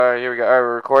Alright, here we go. Alright,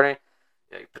 we're recording.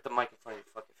 Yeah, you put the mic in front of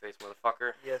your fucking face,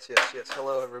 motherfucker. Yes.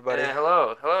 Hello, everybody. Yeah,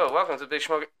 hello. Welcome to Big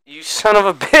Smoke. You son of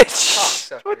a bitch!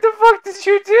 Cocksucker. What the fuck did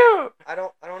you do? I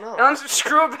don't know.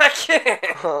 Unscrew it back in.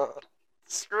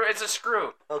 Screw. It's a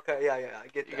screw. Okay, yeah, I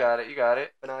get that. You got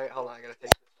it. But now, hold on, I gotta take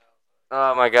this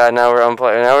Oh my god, now we're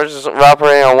unplugging. Now we're just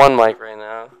operating on one mic right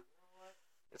now.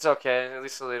 It's okay. At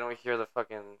least so they don't hear the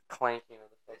fucking clanking of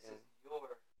the fucking.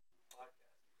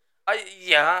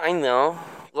 Yeah, I know.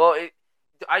 Well,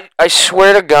 I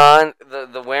swear to God,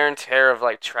 the wear and tear of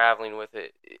like traveling with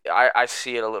it, I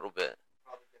see it a little bit.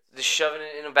 Just shoving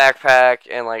it in a backpack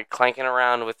and like clanking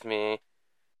around with me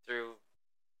through,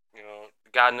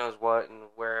 God knows what and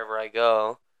wherever I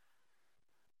go.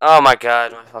 Oh my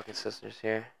God, my fucking sister's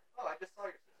here. Oh, I just saw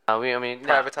your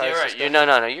Privatized you're right. sister.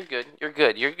 No, you're good.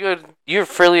 You're good. You're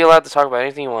freely allowed to talk about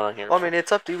anything you want on here. Well, I mean,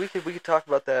 it's up to you. We could talk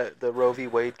about the Roe v.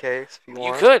 Wade case if you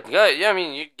want. You could. Yeah. I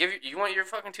mean, you want your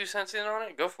fucking 2 cents in on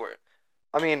it? Go for it.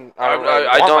 I mean, I don't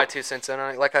want my 2 cents in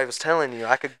on it. Like I was telling you,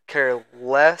 I could care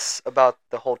less about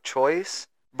the whole choice,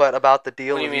 but about the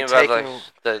deal What do you of mean you about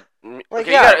taking.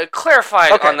 You gotta clarify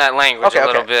on that language a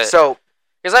little bit. So.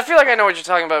 Because I feel like I know what you're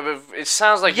talking about, but it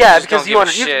sounds like yeah, you just because don't give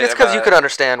a shit it's because you could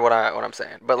understand what I'm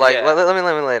saying. But like, let me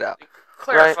lay it out.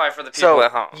 Clarify for the people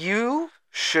at home. You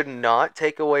should not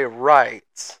take away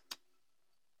rights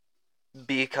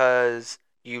because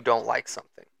you don't like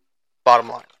something. Bottom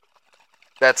line,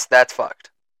 that's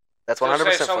fucked. That's 100%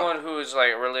 fucked. Say someone who is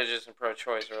like religious and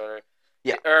pro-choice or whatever.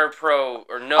 Yeah. Or pro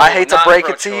or no. I hate to break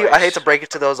it to you. I hate to break it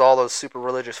to all those super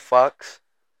religious fucks.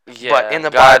 Yeah, but in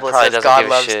the Bible it says God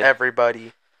loves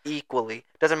everybody equally.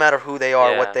 Doesn't matter who they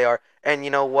are, what they are. And you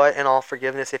know what? In all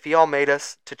forgiveness, if he all made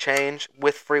us to change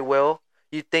with free will,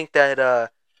 you'd think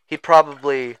that he'd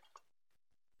probably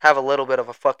have a little bit of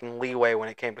a fucking leeway when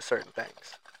it came to certain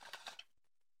things.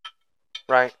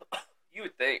 Right? You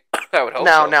would think. I would hope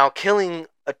Now, killing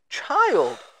a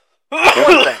child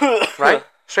one thing, right?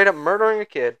 Straight up murdering a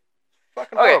kid.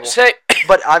 Fucking horrible.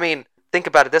 But, I mean, think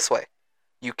about it this way.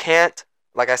 You can't,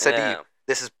 like I said to you,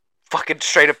 this is fucking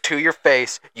straight up to your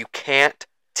face. You can't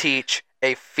teach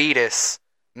a fetus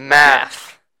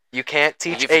math. You can't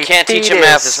teach a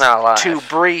math, it's not alive. To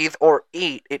breathe or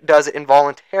eat. It does it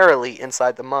involuntarily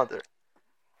inside the mother.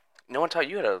 No one taught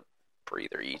you how to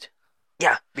breathe or eat.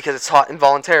 Yeah, because it's taught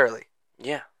involuntarily.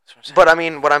 Yeah, that's what I'm saying. But I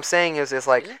mean, what I'm saying is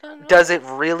like, does it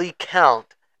really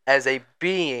count as a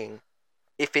being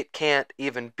if it can't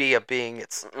even be a being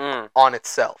on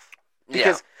itself?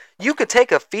 Because you could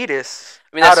take a fetus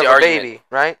out of a baby,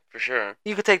 right? For sure.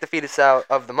 You could take the fetus out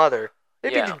of the mother.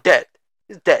 It'd be dead.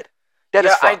 It's dead. Dead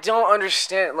as fuck. I don't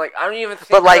understand. Like, I don't even think.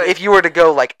 But like, if you were to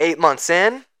go like 8 months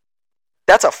in,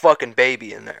 that's a fucking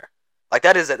baby in there. Like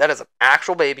that is an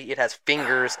actual baby. It has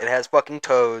fingers. It has fucking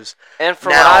toes. And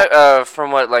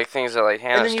from what like things that like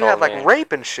Hannah's and then you told have like me.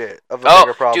 rape and shit of a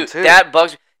bigger problem too. That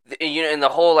bugs. And the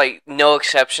whole like no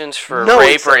exceptions for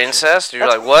rape or incest. You're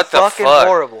like, what the fuck? Fucking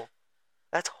horrible.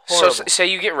 That's horrible. So say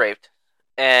you get raped,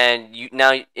 and you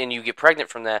get pregnant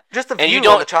from that. Just the view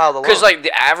of the child alone. Because like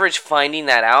the average finding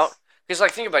that out. Because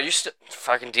like think about it, you're still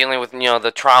fucking dealing with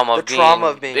the trauma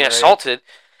of being assaulted,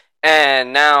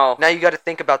 and now you got to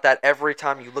think about that every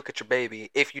time you look at your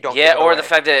baby. If you don't or the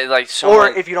fact that like someone,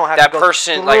 or if you don't have that to go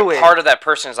person like part of that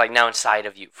person is like now inside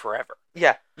of you forever.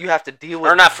 Yeah, you have to deal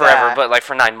with or not forever, that, but like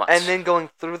for 9 months, and then going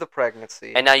through the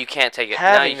pregnancy, and now you can't take it.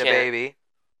 Having the baby,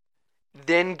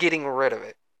 then getting rid of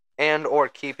it, and or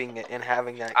keeping it and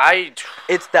having that.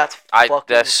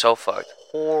 That's so fucked.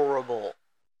 Horrible.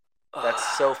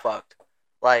 That's so fucked.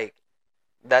 Like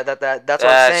that's what I'm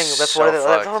saying. That's so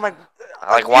what I'm like.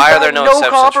 Like why are there no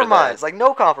exceptions compromise? For that? Like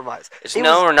no compromise. It's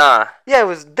no or nah. Yeah, it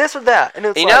was this or that, and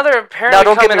it's like, now they're apparently now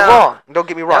don't get me wrong. Don't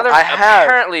get me wrong.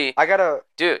 I gotta.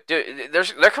 Dude,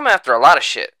 they're coming after a lot of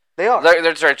shit. They are.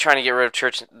 They're trying to get rid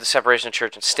of the separation of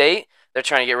church and state. They're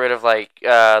trying to get rid of like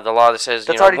the law that says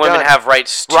women have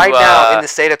rights to. Right now in the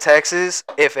state of Texas,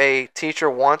 if a teacher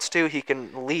wants to, he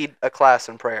can lead a class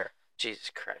in prayer.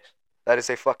 Jesus Christ. That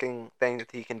is a fucking thing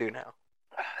that he can do now.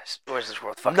 Where's this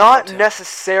world fucking Not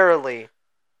necessarily.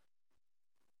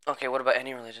 Okay, what about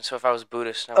any religion? So if I was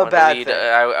Buddhist, a bad thing.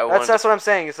 That's what I'm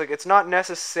saying. It's like it's not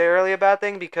necessarily a bad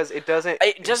thing because it doesn't.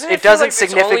 It doesn't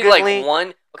significantly. Like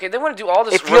one. Okay, they want to do all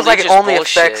this. It feels like it only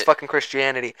affects bullshit. Fucking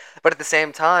Christianity, but at the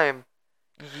same time,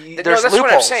 there's that's loopholes.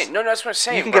 What I'm saying. No, that's what I'm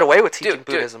saying. You can get away with teaching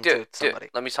Buddhism to somebody.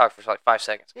 Let me talk for like 5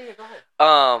 seconds. Yeah, go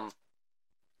ahead.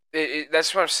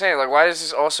 That's what I'm saying. Like, why does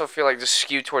this also feel like just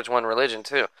skewed towards one religion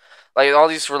too? Like all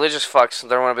these religious fucks,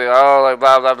 they want to be like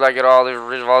blah blah blah, get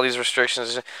rid of all these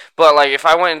restrictions. But like, if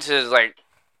I went into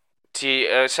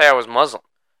say I was Muslim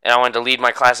and I wanted to lead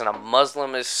my class in a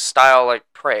Muslimist style like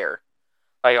prayer,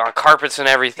 like on carpets and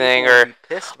everything, People would or be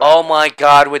pissed oh about my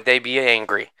God, would they be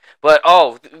angry? But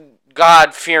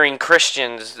God-fearing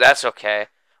Christians, that's okay.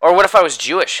 Or what if I was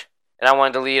Jewish and I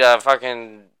wanted to lead a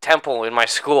fucking temple in my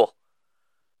school?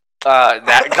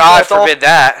 That God forbid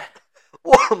that.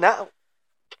 Well, now.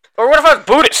 Or what if I was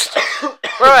Buddhist? What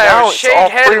if I have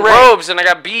shaved head and robes and I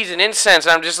got beads and incense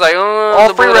and I'm just like,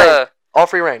 all free reign. All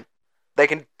free reign. They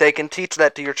can teach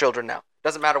that to your children now.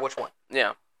 Doesn't matter which one.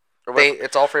 Yeah.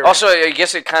 It's all free reign. Also, I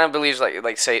guess it kind of believes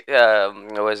like say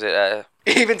what is it?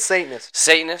 Even Satanists.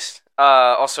 Satanists.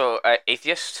 Also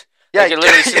atheist. Yeah, you can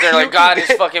literally sit there like God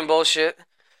is fucking bullshit.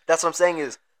 That's what I'm saying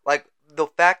is like the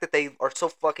fact that they are so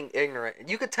fucking ignorant, and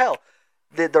you could tell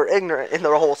that they're ignorant in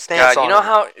their whole stance. God, you know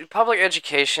how public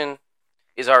education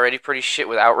is already pretty shit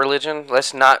without religion.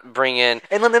 Let's not bring in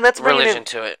religion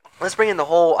to it. Let's bring in the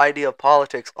whole idea of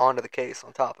politics onto the case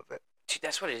on top of it. Dude,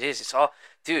 that's what it is. It's all,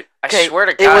 dude. I swear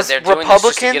to God, they're doing this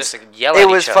just to get us to yell at each other. It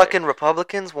was fucking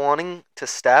Republicans wanting to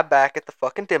stab back at the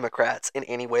fucking Democrats in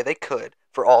any way they could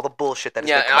for all the bullshit that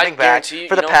has been coming back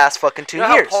for the past fucking 2 years.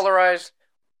 How polarized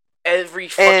every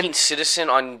fucking citizen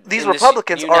on these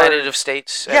Republicans United of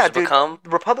States has become.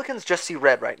 Republicans just see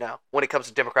red right now when it comes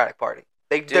to Democratic Party.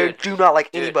 They do not like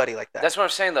anybody like that. That's what I'm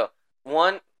saying though.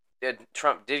 One,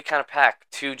 Trump did kind of pack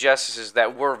 2 justices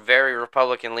that were very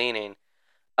Republican leaning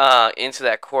into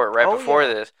that court before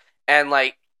this, and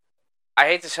like, I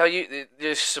hate to tell you,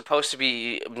 there's supposed to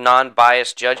be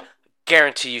non-biased judge.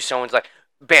 Guarantee you, someone's like,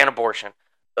 ban abortion,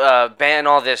 ban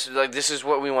all this. Like, this is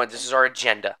what we want. This is our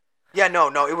agenda. Yeah, no,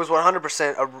 it was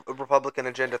 100% a Republican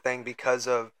agenda thing because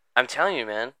of. I'm telling you,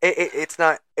 man. It's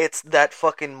not. It's that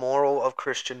fucking moral of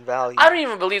Christian value. I don't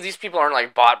even believe these people aren't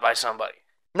like bought by somebody.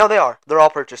 No, they are. They're all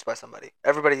purchased by somebody.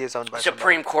 Everybody is owned by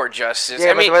Supreme somebody. Court justice.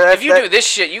 Yeah, I mean, if you do this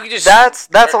shit, you can just.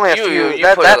 That's only a few.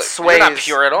 That sways. You're not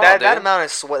pure at all, that amount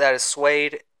that is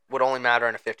swayed would only matter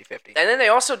in a 50-50. And then they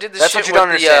also did this That's shit what you don't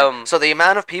understand. So the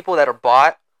amount of people that are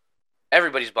bought.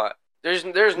 Everybody's bought. There's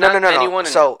not anyone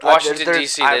in Washington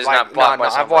D.C. that is not bought by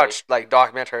somebody. I've watched like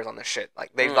documentaries on this shit.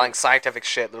 Like they've like scientific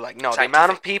shit. They're like, no, the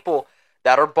amount of people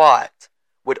that are bought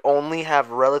would only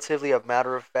have relatively a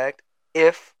matter of fact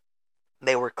if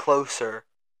they were closer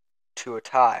to a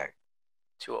tie.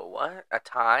 To a what? A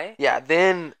tie? Yeah,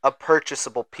 then a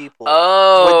purchasable people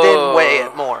would then weigh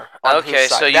it more on whose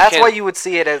side. So that's why you would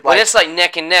see it as like... When it's like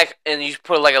neck and neck and you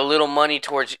put like a little money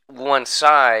towards one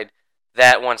side,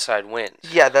 that one side wins.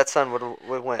 Yeah, that side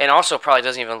would win. And also probably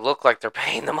doesn't even look like they're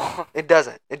paying them all. It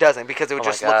doesn't because it would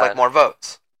just look like more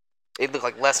votes. It'd look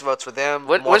like less votes for them,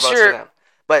 more votes for them.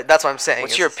 But that's what I'm saying.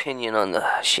 What's your opinion on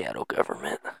the shadow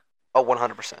government? Oh,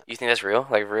 100%. You think that's real?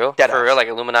 Like real? Dead For real? Like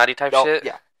Illuminati type shit?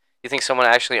 Yeah. You think someone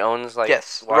actually owns like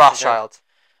Yes, Washington? Rothschilds.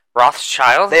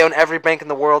 Rothschild? They own every bank in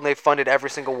the world and they've funded every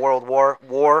single world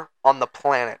war on the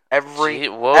planet. Ever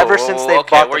since they bought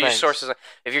the where are your banks. sources?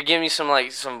 If you're giving me some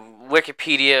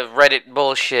Wikipedia, Reddit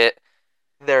bullshit.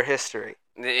 Their history.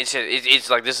 It's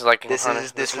like this is like this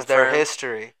is their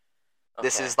history. Okay.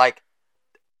 This is like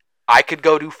I could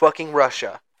go to fucking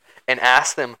Russia and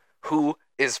ask them who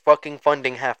is fucking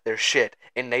funding half their shit,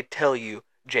 and they tell you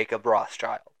Jacob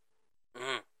Rothschild.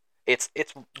 Mm. He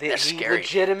scary.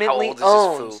 Legitimately How old is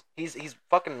owns. He's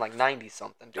fucking like 90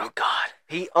 something, dude. Oh God.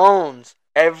 He owns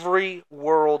every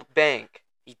world bank.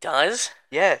 He does?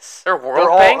 Yes. They're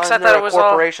world banks. I thought it was a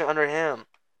corporation under him.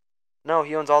 No,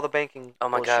 he owns all the banking. Oh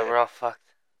my bullshit. God, we're all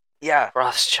fucked. Yeah.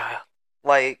 Rothschild.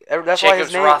 Like that's Jacob's why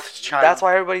his name. Rothschild.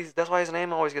 That's why his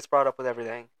name always gets brought up with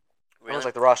everything. Really? It's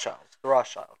like the Rothschilds.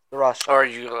 Or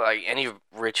you like any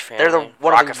rich family? They're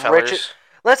one of the richest.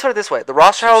 Let's put it this way: the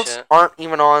Rothschilds aren't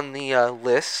even on the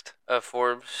list of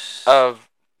Forbes of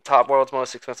top world's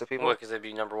most expensive people. What? Because they'd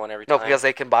be number one every time. No, because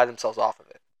they can buy themselves off of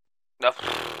it.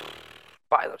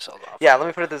 Buy themselves off. Yeah, let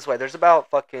me put it this way: there's about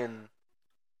fucking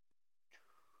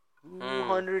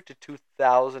 200 to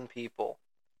 2,000 people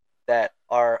that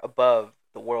are above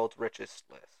the world's richest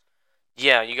list.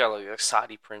 Yeah, you got like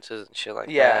Saudi princes and shit like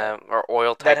that, or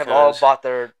oil tycoons that have all bought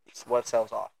their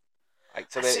themselves off. Like,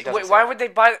 so wait, why would they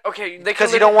buy? Okay,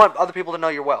 because you don't want other people to know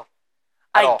your wealth.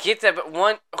 I get that,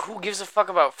 but who gives a fuck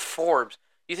about Forbes?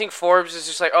 You think Forbes is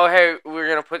just like, oh hey, we're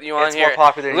gonna put you on here? It's more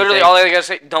popular than literally you think. all they gotta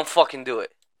say, don't fucking do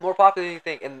it. More popular than you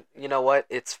think, and you know what?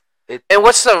 And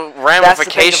what's the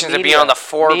ramifications of being on the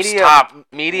Forbes top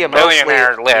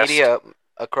millionaire list? Media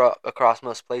across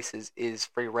most places is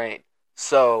free reign.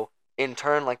 So in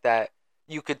turn, like that,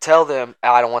 you could tell them,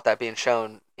 I don't want that being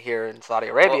shown here in Saudi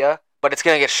Arabia, but it's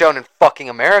gonna get shown in fucking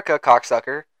America,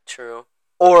 cocksucker. True.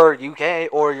 Or UK,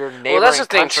 or your neighboring country. Well, that's the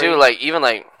thing too. Like even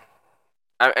in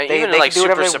like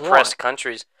super suppressed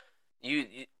countries,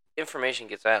 if information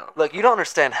gets out. Look, you don't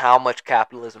understand how much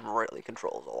capitalism really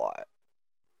controls a lot.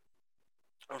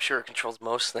 I'm sure it controls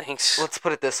most things. Let's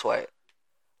put it this way.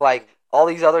 Like, all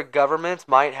these other governments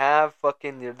might have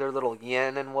fucking their little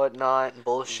yen and whatnot and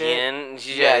bullshit. Yen?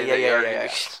 Yeah.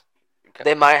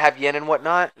 They might have yen and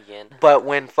whatnot. Yen. But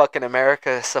when fucking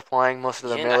America is supplying most of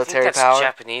the military I think that's power...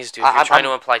 Japanese, dude. You're trying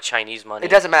to imply Chinese money. It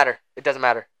doesn't matter.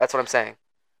 That's what I'm saying.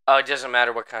 Oh, it doesn't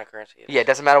matter what kind of currency it is. Yeah, it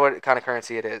doesn't matter what kind of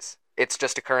currency it is. It's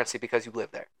just a currency because you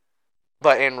live there.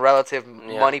 But in relative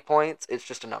money points, it's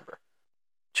just a number.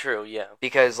 True, yeah.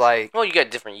 Because, like... Well, you got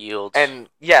different yields. And,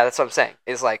 yeah, that's what I'm saying.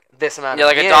 It's like, this amount of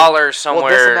yen... Yeah, like a dollar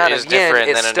somewhere is different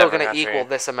than it's still going to equal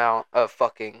this amount of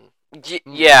fucking...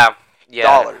 Yeah.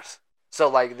 Dollars. So,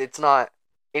 like, it's not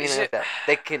anything like that.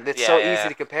 It's so easy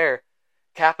to compare.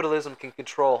 Capitalism can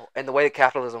control... And the way that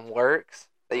capitalism works,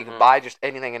 that you can buy just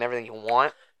anything and everything you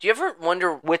want... Do you ever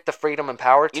wonder... With the freedom and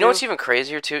power, too... You know what's even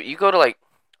crazier, too? You go to, like...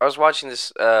 I was watching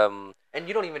this, And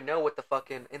you don't even know what the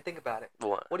fucking... And think about it.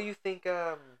 What? What do you think,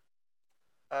 the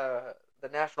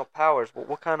national powers,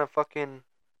 what kind of fucking...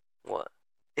 What?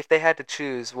 If they had to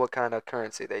choose what kind of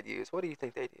currency they'd use, what do you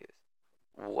think they'd use?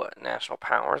 What? National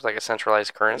powers? Like a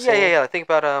centralized currency? Yeah. Think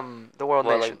about, the world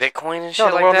nations. Like Bitcoin and shit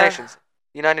like that? No, the world nations.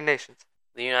 United Nations.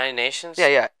 The United Nations?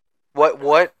 Yeah. What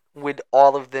would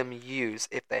all of them use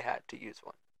if they had to use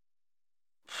one?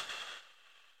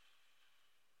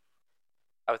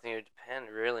 I would think it would depend,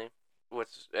 really.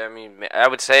 I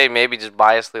would say maybe just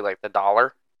biasly like the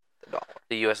dollar.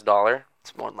 The U.S. dollar.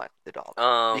 It's more than likely the dollar.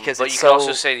 But you could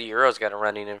also say the euro's got a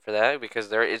running in for that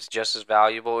because it's just as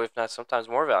valuable, if not sometimes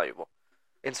more valuable.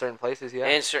 In certain places, yeah.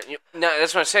 No,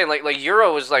 that's what I'm saying. Like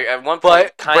euro was like at one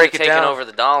point kind of taking over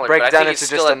the dollar. Break it down into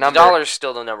just a number. The dollar's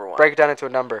still the number one. Break it down into a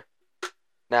number.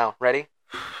 Now, ready?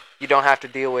 You don't have to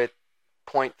deal with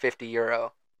 0.50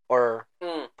 euro or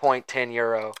 0.10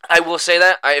 euro. I will say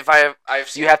that I've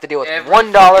seen you have to deal with $1,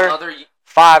 $5.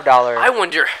 I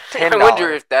wonder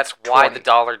if that's why 20. the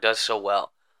dollar does so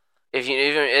well. If you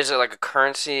even is it like a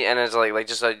currency and it's like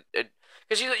just a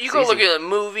because you go look at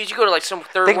movies, you go to like some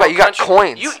third world country. You got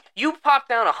coins. You pop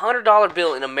down $100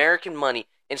 bill in American money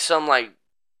in some like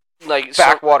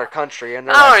backwater country, and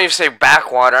I don't even say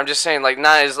backwater. I'm just saying like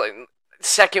not as like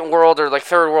second world or like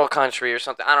third world country or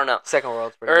something. I don't know. Second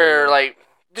world's pretty or good. Like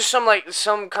there's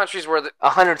some countries where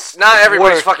 100. Not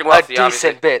everybody's fucking wealthy. A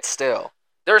decent bit still.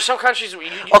 There are some countries where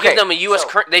you give them a U.S.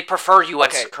 they prefer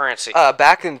U.S. currency.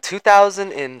 Back in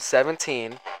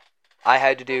 2017, I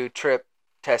had to do trip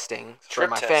testing for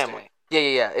my family.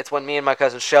 Yeah. It's when me and my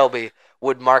cousin Shelby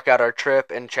would mark out our trip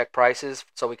and check prices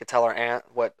so we could tell our aunt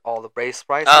what all the base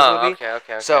prices would be.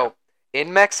 Okay. So,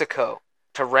 in Mexico,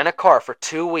 to rent a car for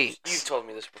 2 weeks... You've told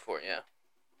me this before, yeah.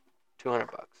 $200.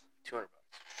 $200.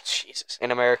 Jesus. In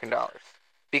American dollars.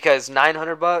 Because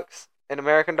 $900 in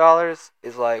American dollars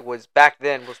was back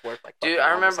then was worth like... Dude, I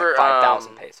remember... Like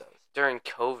 5,000 pesos. During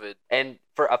COVID. And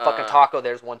for a fucking taco,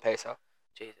 there's 1 peso.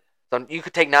 Jesus. So you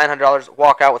could take $900,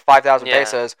 walk out with 5,000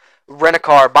 pesos, rent a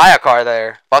car, buy a car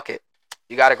there. Fuck it.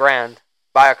 You got $1,000.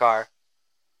 Buy a car.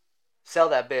 Sell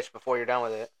that bitch before you're done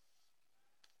with it.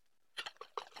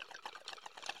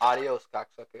 Adios,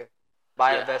 cocksucker.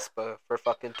 Buy a Vespa for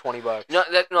fucking $20.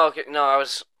 I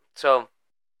was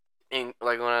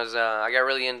when I was I got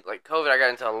really into like COVID. I got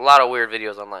into a lot of weird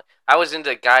videos online. I was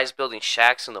into guys building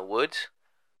shacks in the woods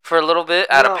for a little bit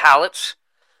out of pallets.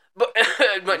 But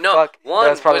no, one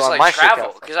was like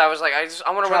travel because I was like I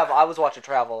want to travel. I was watching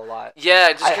travel a lot.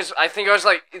 Yeah, just because I think I was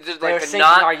like they were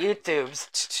syncing our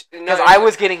YouTubes because I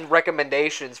was getting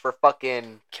recommendations for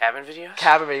fucking cabin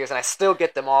videos, and I still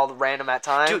get them all random at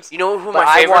times. Dude, you know who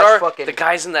my favorite are? The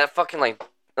guys in that fucking like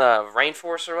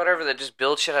rainforest or whatever that just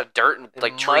build shit out of dirt and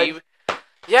like tree.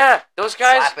 Yeah, those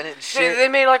guys. Slapping it and shit. They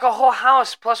made like a whole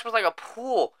house plus with like a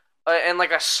pool and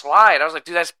like a slide. I was like,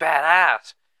 dude, that's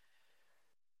badass.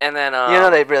 And then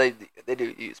they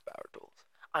do use power tools.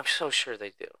 I'm so sure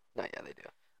they do. No, yeah, they do.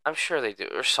 I'm sure they do.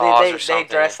 Or saws or something.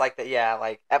 They dress like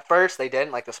like at first they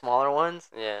didn't, like the smaller ones.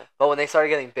 Yeah. But when they started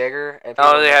getting bigger and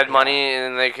they had money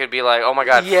and they could be like, oh my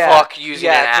god, fuck using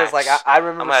an axe. Yeah, because like I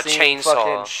remember seeing chainsaw.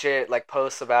 Fucking shit like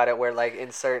posts about it where like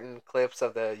in certain clips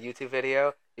of the YouTube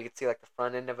video you could see like the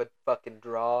front end of a fucking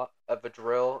drill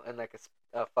and like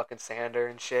a fucking sander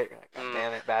and shit. You're like, god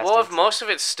damn it, bastards. Well, if most of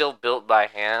it's still built by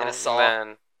hand, and a saw.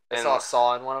 then I saw a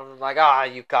saw in one of them. Like,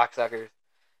 you cocksuckers.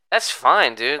 That's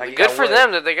fine, dude. Like, good for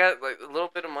them that they got like a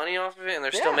little bit of money off of it and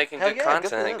they're still making good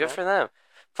content. Good for them.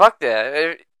 Fuck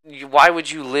that. Why would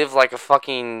you live like a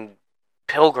fucking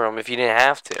pilgrim if you didn't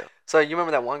have to? So you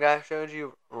remember that one guy I showed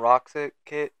you, Roxit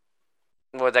Kit?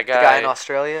 What, that guy? The guy in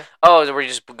Australia? Oh, where he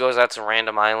just goes out to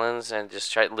random islands and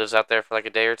just lives out there for like a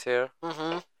day or two?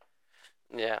 Mm-hmm.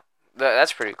 Yeah,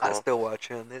 that's pretty cool. I still watch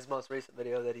him. His most recent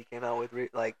video that he came out with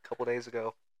like a couple days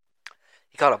ago,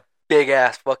 he caught a big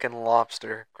ass fucking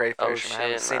lobster crayfish. And I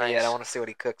haven't seen it yet. I want to see what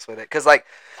he cooks with it, cause like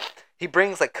he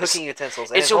brings like cooking utensils.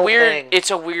 And it's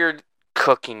a weird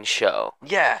cooking show.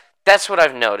 Yeah, that's what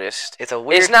I've noticed. It's a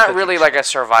weird. It's not really like a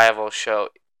survival show.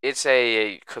 It's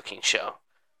a cooking show.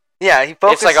 Yeah, he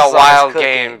focuses. It's like a wild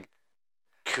game.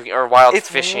 Or wild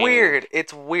fishing. It's weird.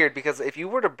 It's weird because if you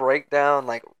were to break down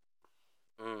like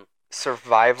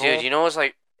survival, dude, you know what's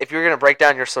like? If you're gonna break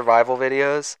down your survival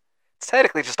videos, it's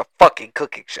technically just a fucking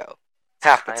cooking show.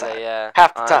 Half the time. Yeah.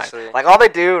 Half the time. Like all they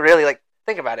do, really, like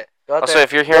think about it. Also,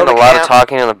 if you're hearing a lot of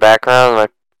talking in the background, my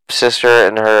sister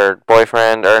and her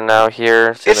boyfriend are now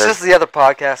here. So it's just the other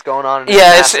podcast going on.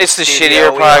 Yeah, it's the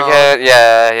shittier podcast.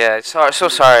 Yeah. So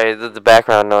sorry, the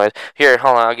background noise. Here,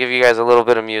 hold on. I'll give you guys a little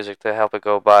bit of music to help it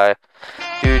go by.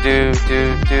 Do.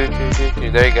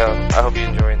 There you go. I hope you're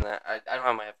enjoying that. I don't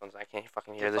have my headphones. I can't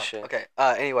fucking hear this shit. Okay.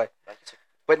 Anyway,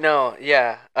 but no.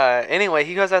 Yeah. Anyway,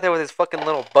 he goes out there with his fucking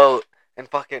little boat and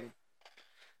fucking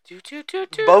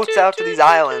boats out to these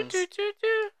islands. This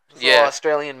little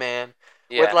Australian man.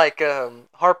 Yeah. With like a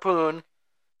harpoon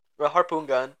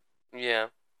gun. Yeah.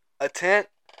 A tent,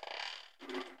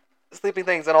 sleeping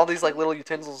things, and all these like little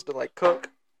utensils to like cook,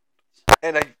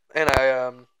 and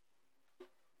a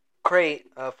crate,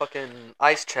 a fucking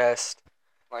ice chest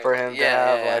for him to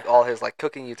have like all his like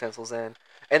cooking utensils in,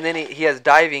 and then he has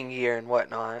diving gear and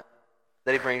whatnot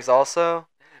that he brings also.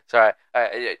 Sorry,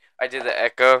 I did the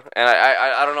echo, and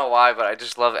I don't know why, but I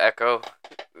just love echo.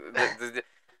 I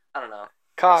don't know.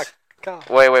 Cock.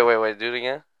 Wait. Do it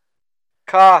again.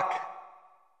 Cock.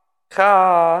 You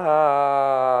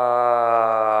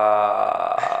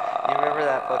remember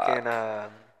that fucking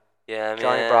yeah, man.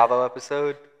 Johnny Bravo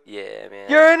episode? Yeah,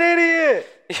 man. You're an idiot.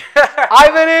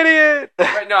 I'm an idiot.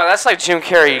 Right, no, that's like Jim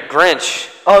Carrey, Grinch.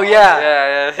 Oh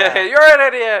yeah. Yeah. You're an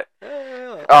idiot.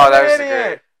 Oh, that was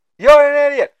great. You're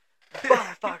an idiot.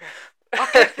 Motherfucker. I'll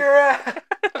kick your ass.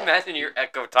 Imagine your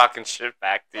echo talking shit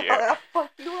back to you. I'll fuck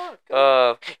you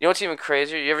up. You know what's even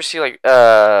crazier? You ever see like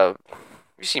you've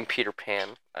seen Peter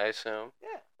Pan, I assume.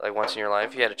 Yeah. Like once in your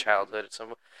life, you had a childhood at some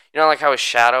point. You know, like how his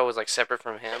shadow was like separate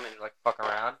from him and like fuck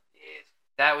around. Yes.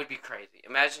 That would be crazy.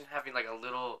 Imagine having like a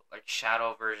little like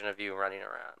shadow version of you running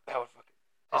around. That would fucking.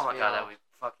 Oh my god, that would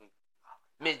fucking.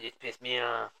 Midget piss me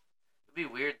off. It'd be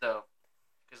weird though.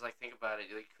 Because, like, think about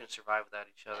it. Like, you couldn't survive without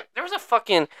each other. There was a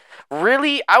fucking...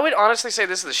 Really... I would honestly say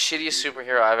this is the shittiest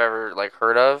superhero I've ever, like,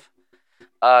 heard of.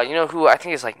 You know who I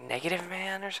think is, like, Negative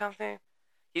Man or something?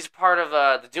 He's part of,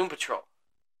 the Doom Patrol.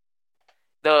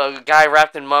 The guy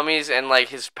wrapped in mummies and, like,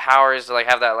 his power is to, like,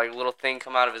 have that, like, little thing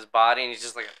come out of his body and he's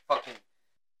just, like, a fucking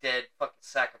dead fucking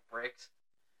sack of bricks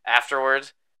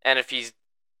afterwards. And if he's...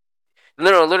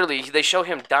 Literally, they show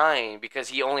him dying because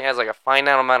he only has like a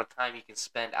finite amount of time he can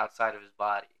spend outside of his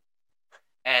body.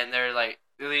 And they're like,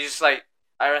 they just like,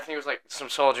 I think it was like some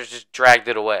soldiers just dragged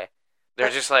it away.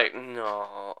 They're just like,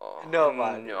 no.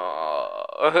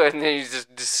 And then he's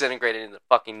just disintegrated into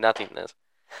fucking nothingness.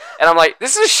 And I'm like,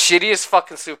 this is the shittiest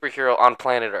fucking superhero on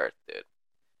planet Earth, dude.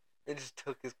 They just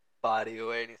took his body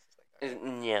away and he's just like,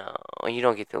 no, you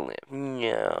don't get to live.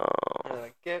 No. And they're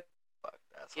like, get fucked.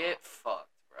 Get fucked.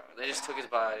 They just took his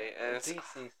body, and it's... DC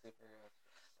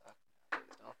superheroes.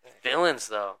 Villains,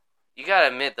 though. You gotta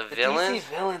admit, the villains...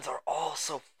 DC villains are all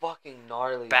so fucking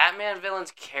gnarly. Batman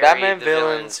villains carry the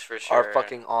villains for sure. Are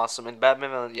fucking awesome, and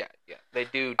Batman villains, yeah, they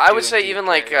do. I would say even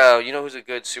like, you know who's a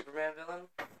good Superman villain?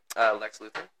 Lex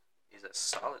Luthor. He's a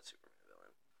solid Superman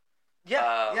villain.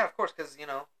 Yeah, yeah, of course, because, you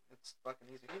know, it's fucking,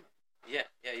 he's a human. Yeah,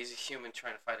 he's a human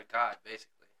trying to fight a god,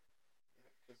 basically.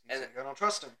 And I don't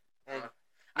trust him. And...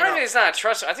 I don't think it's not a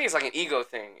trust. I think it's like an ego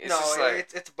thing. It's just like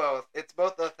it's both. It's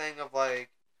both a thing of like.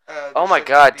 Oh my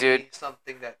god, dude!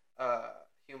 Something that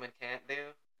human can't do.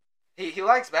 He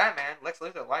likes Batman. Lex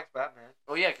Luthor likes Batman.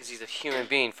 Oh yeah, because he's a human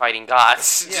being fighting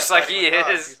gods, just like he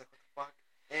is. He's like, what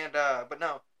the fuck? And but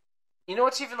no. You know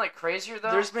what's even like crazier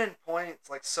though? There's been points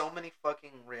like so many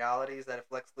fucking realities that if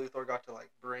Lex Luthor got to like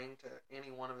bring to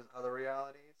any one of his other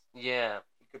realities, yeah,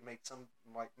 he could make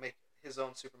his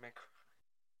own Superman.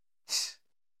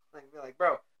 Like, be like,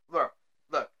 bro, look.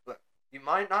 You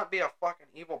might not be a fucking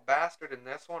evil bastard in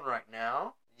this one right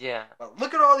now. Yeah. But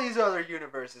look at all these other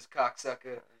universes,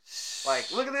 cocksucker.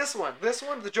 Like, look at this one. This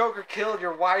one, the Joker killed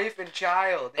your wife and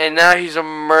child. And now he's a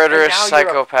murderous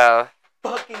psychopath.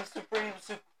 Fucking supreme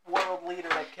world leader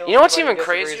that killed. You know what's even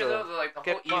crazier though? Like the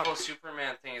whole evil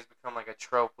Superman thing has become like a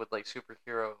trope with like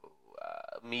superhero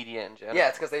media in general. Yeah,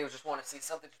 it's because they just want to see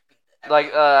something. Just beat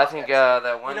like I think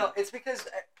that one. You know, it's because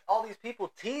all these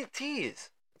people tease.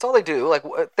 It's That's all they do. Like,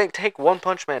 take One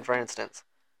Punch Man for instance.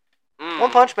 One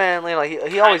Punch Man, you know,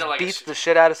 he always like beats the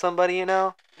shit out of somebody, you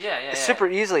know? Yeah. It's super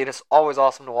easily, and it's always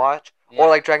awesome to watch. Yeah. Or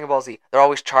like Dragon Ball Z. They're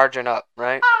always charging up,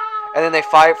 right? And then they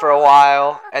fight for a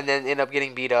while, and then end up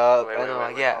getting beat up. Wait, hold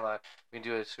on. We can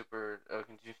do a super...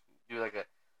 can you do like a...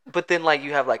 But then, like,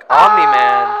 you have, like,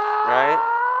 Omni-Man,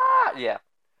 right? Yeah.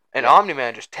 And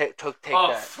Omni-Man just took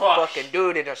that fucking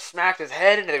dude and just smacked his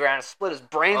head into the ground and split his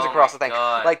brains across the thing.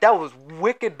 God. Like, that was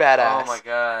wicked badass. Oh, my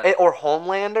God. Or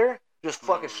Homelander, just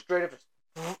fucking straight up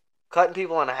cutting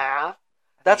people in half.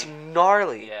 That's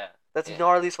gnarly. Yeah. That's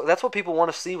gnarly. That's what people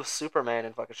want to see with Superman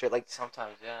and fucking shit. Like,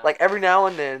 sometimes, yeah. Like, every now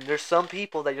and then, there's some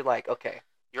people that you're like, okay.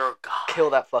 You're a god. Kill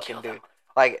that fucking dude.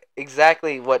 Like,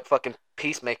 exactly what fucking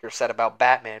Peacemaker said about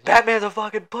Batman. Batman's a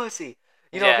fucking pussy.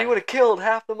 You know, if he would have killed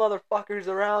half the motherfuckers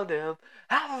around him,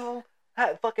 half of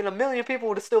them, fucking 1 million people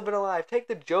would have still been alive. Take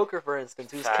the Joker, for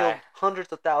instance, who's killed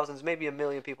hundreds of thousands, maybe 1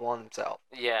 million people on himself.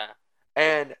 Yeah.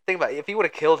 And think about it. If he would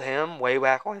have killed him way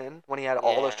back when he had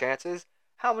all those chances,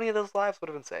 how many of those lives would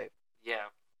have been saved? Yeah.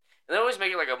 And they always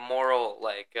make it like a moral,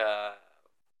 like...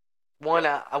 One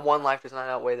life does not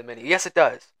outweigh the many. Yes, it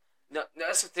does. No,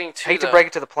 that's the thing too. I hate to break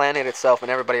it to the planet itself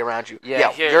and everybody around you.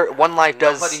 Your one life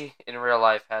does. Nobody in real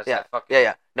life has that fucking.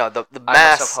 Yeah. No, the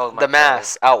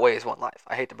mass outweighs one life.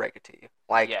 I hate to break it to you.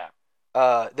 Like,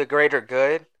 the greater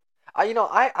good.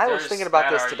 I was thinking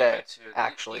about this today.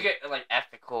 Actually, you get like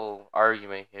ethical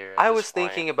argument here. I was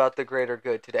thinking about the greater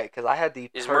good today because I had the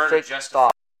perfect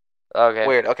thought. Okay.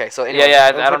 Weird. Okay, so anyway,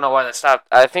 I don't know why that stopped.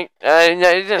 I think it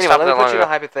didn't stop that long ago. Let me put you in a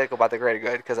hypothetical about the greater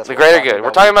good because that's the greater good.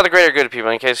 We're talking about the greater good, people.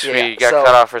 In case we got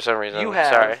cut off for some reason. You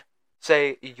have,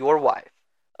 say, your wife.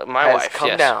 My wife has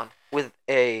come down with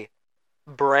a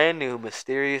brand new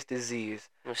mysterious disease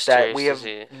that we have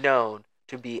known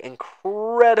to be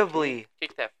incredibly.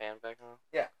 Kick that fan back on.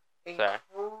 Yeah.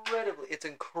 Incredibly. It's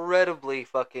incredibly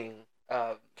fucking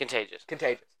contagious.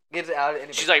 Gets it out of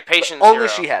anybody. She's like patient zero. Only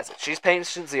she has it. She's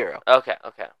patient zero. Okay.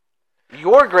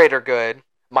 Your greater good,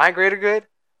 my greater good,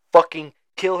 fucking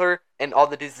kill her and all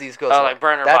the disease goes away. Like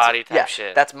burn her body type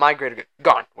shit. That's my greater good.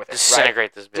 Gone with it.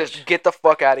 Disintegrate this bitch. Just get the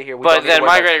fuck out of here. But then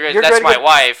my greater good, that's my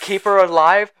wife. Keep her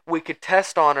alive. We could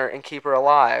test on her and keep her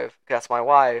alive. That's my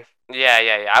wife.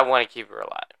 Yeah. I want to keep her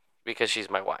alive because she's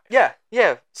my wife. Yeah.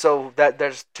 So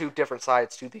there's two different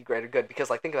sides to the greater good because,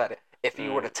 like, think about it. If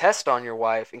you were to test on your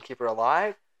wife and keep her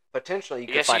alive, potentially you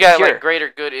could find a cure. Like, greater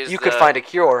good is you could find a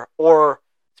cure, or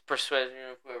it's persuasion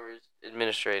of whoever's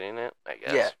administrating it, I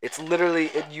guess. Yeah, it's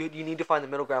literally you need to find the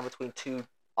middle ground between two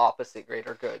opposite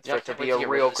greater goods for it to be a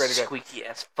real greater good. Squeaky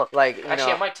ass fuck. Like,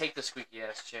 actually, I might take the squeaky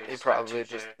ass chair. You probably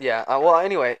just well,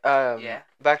 anyway,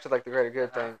 back to like the greater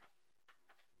good thing.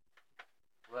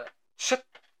 What? Shut.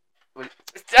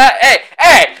 Hey!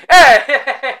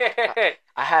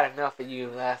 I had enough of you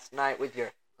last night with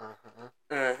your.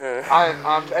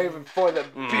 I'm aiming for the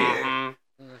beard.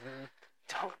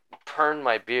 Don't burn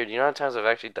my beard. You know how many times I've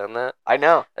actually done that? I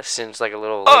know. That singed like a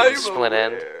little split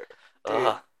end.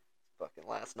 Fucking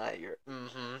last night, you're.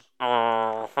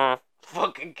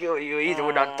 Fucking kill you. Either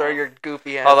would not throw your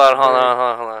goofy ass. Hold on.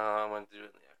 I'm gonna do it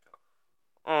in the echo.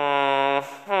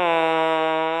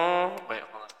 Wait,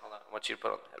 hold on. I want you to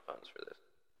put on the headphones for this.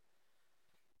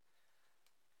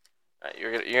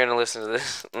 Alright, you're gonna listen to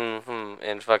this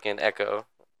and fucking echo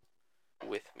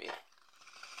with me.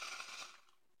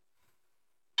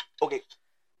 Okay.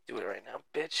 Do it right now,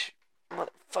 bitch.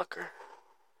 Motherfucker.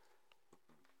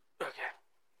 Okay.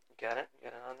 Got it?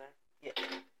 Got it on there? Yeah.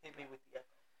 Hit me with the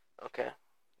echo. Okay.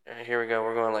 Alright, here we go.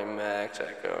 We're going like max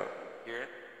echo. Hear it?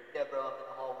 Yeah, bro. I'm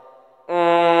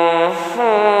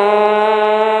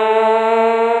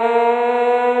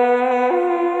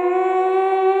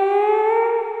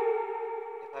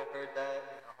in the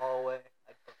hallway.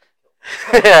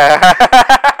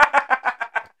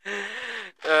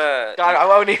 God, I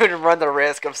won't even run the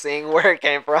risk of seeing where it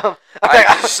came from.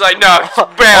 I'm just like, no,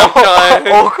 bam, done.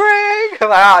 Craig! I'm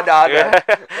like,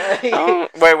 no.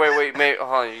 Wait. Maybe,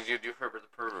 hold on, you do Herbert the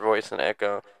Pervert voice and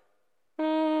echo.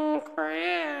 Chris.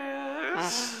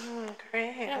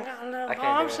 I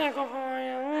can't do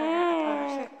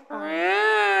it.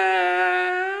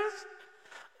 Chris.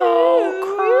 Oh,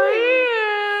 Chris.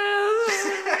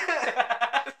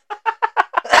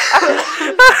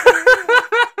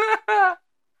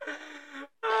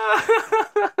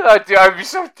 Oh, dude, I'd be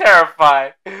so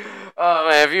terrified. Oh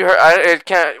man, have you heard? It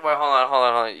can't. Wait, hold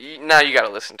on. Now you gotta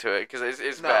listen to it because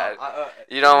it's bad.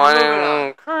 You don't want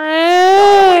to. Chris. No,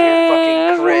 I want to hear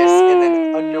fucking Chris and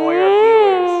then annoy our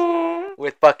viewers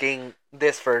with fucking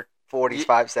this for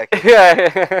 45 seconds.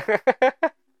 Yeah.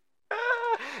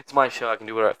 It's my show. I can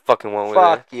do what I fucking want with it.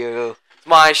 Fuck you. It's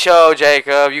my show,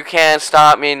 Jacob. You can't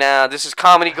stop me now. This is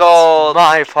Comedy Gold. It's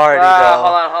my party, though.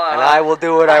 Hold on. And I will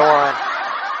do what I want.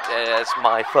 Yeah, it's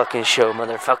my fucking show,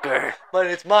 motherfucker. But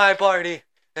it's my party,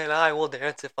 and I will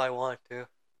dance if I want to.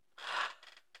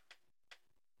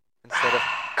 Instead of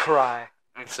cry.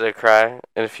 And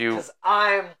if you... Because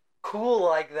I'm cool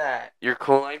like that. You're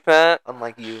cool like that?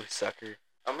 Unlike you, sucker.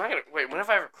 I'm not gonna... Wait, when have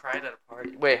I ever cried at a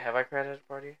party? Wait, have I cried at a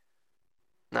party?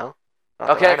 No.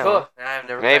 Okay, cool. I've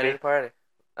never cried at a party.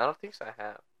 I don't think so I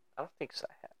have.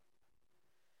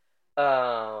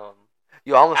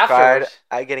 You almost cried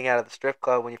at getting out of the strip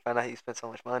club when you found out you spent so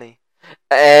much money.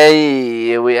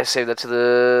 Hey, I saved that to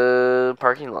the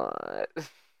parking lot.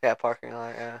 Yeah, parking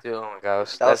lot, yeah. Dude, oh my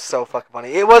gosh. That was so fucking funny.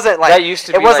 It wasn't like... That used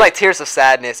to be it wasn't like tears of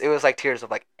sadness. It was like tears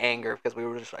of like anger because we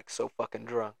were just like so fucking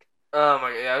drunk. Oh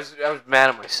my god, I was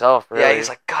mad at myself, really. Yeah, he's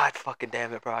like, God fucking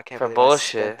damn it, bro. I can't believe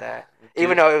bullshit. I spent that. Dude.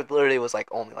 Even though it literally was like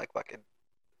only like fucking,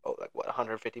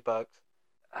 $150?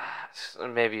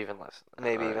 Maybe even less.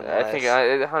 Maybe even less. I think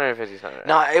 150 is 100.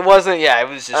 No, it wasn't. Yeah, it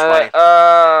was just funny.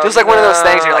 Just like one of those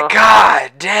things where you're like,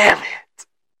 God damn it.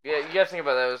 Yeah, you gotta think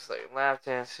about that. It was like lap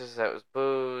dances, that was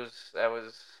booze, that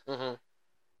was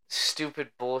stupid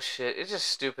bullshit. It's just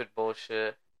stupid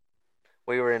bullshit.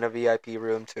 We were in a VIP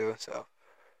room too, so.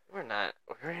 We're not.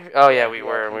 Oh yeah, we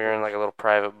were. We were in like a little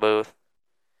private booth.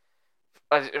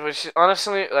 It was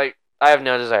honestly like I have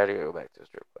no desire to go back to a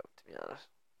strip club, to be honest.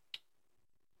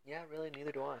 Yeah, really,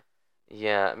 neither do I.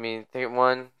 Yeah, I mean, think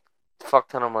one fuck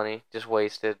ton of money just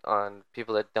wasted on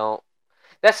people that don't.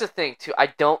 That's the thing too. I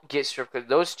don't get strip clubs.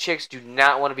 Those chicks do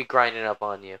not want to be grinding up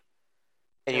on you,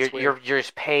 and you're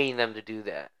just paying them to do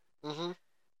that. And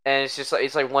it's just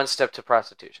like one step to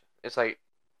prostitution. It's like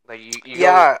you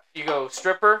go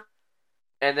stripper,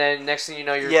 and then next thing you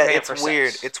know you're paying for sex.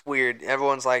 Weird. It's weird.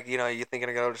 Everyone's like, you're thinking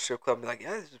of going to a strip club and be like,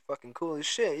 yeah, this is fucking cool as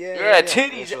shit. Yeah,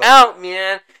 titties out,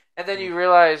 man. And then you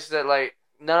realize that like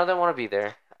none of them want to be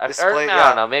there. I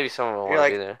don't know. Maybe some of them want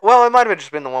to be there. Well, it might have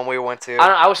just been the one we went to.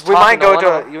 We might go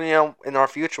to in our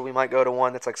future. We might go to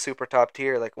one that's like super top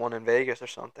tier, like one in Vegas or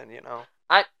something.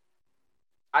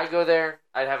 I go there.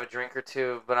 I'd have a drink or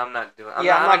two, but I'm not doing. I'm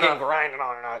not getting grinding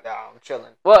on it. No, I'm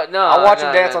chilling. What? No, I'll watch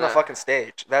them dance on the fucking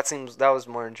stage. That was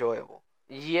more enjoyable.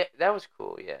 Yeah, that was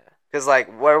cool. Yeah. Because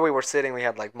like where we were sitting, we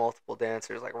had like multiple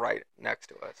dancers like right next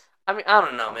to us. I mean, I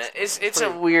don't know, man. It's a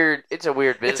weird business. It's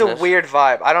a weird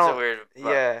vibe. I don't. It's a weird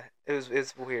vibe. Yeah,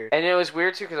 it's weird. And it was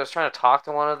weird too because I was trying to talk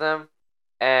to one of them,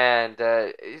 and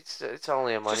it's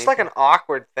only a money. Just like an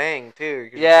awkward thing too.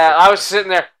 Yeah, I was sitting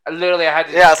there. I had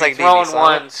to just be throwing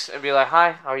ones and be like,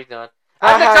 "Hi, how are you doing?"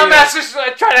 I was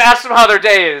trying to ask them how their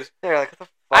day is. They're like, "What the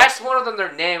fuck?" I asked one of them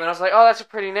their name, and I was like, "Oh, that's a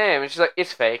pretty name," and she's like,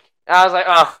 "It's fake." And I was like,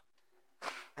 "Oh."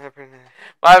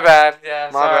 My bad. Yeah,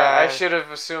 sorry. I should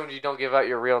have assumed you don't give out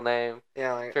your real name.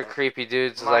 Yeah, like for creepy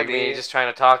dudes like me just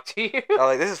trying to talk to you.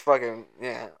 This is fucking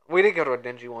We did go to a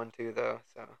dingy one too, though.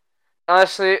 So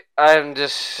honestly, I'm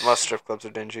just most strip clubs are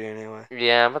dingy anyway.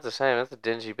 Yeah, I'm about to say that's a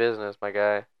dingy business, my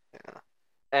guy. Yeah.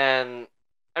 And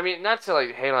I mean, not to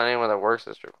like hate on anyone that works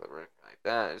at a strip club or anything like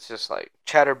that. It's just like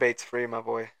Chatterbait's free, my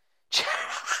boy.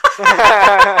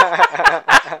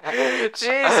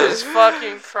 Jesus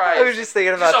fucking Christ! I was just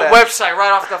thinking about that. Just a website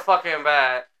right off the fucking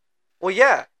bat. Well,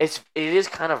 yeah, it is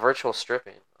kind of virtual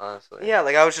stripping, honestly. Yeah,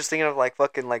 like I was just thinking of like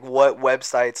fucking like what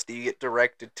websites do you get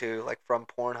directed to like from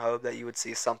Pornhub that you would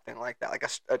see something like that, like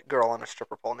a girl on a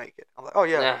stripper pole naked. I'm like, oh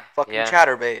yeah, fucking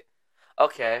Chatterbait.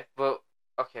 Okay, but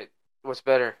what's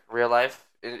better, real life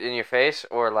in your face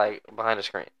or like behind a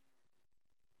screen?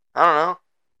 I don't know.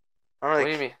 What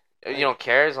do you mean? You don't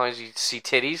care as long as you see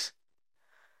titties?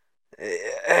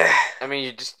 I mean,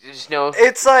 you just know.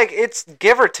 It's like, it's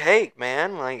give or take,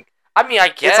 man. Like, I mean, I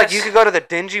guess. It's like you could go to the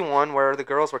dingy one where the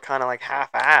girls were kind of like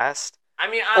half-assed. I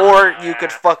mean, or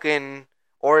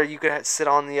you could sit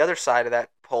on the other side of that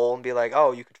pole and be like,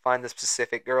 oh, you could find the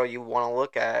specific girl you want to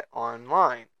look at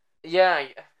online. Yeah.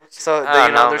 So,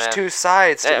 there's two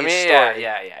sides to each story.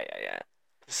 Yeah.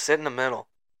 Just sit in the middle.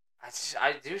 I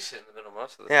do sit in the middle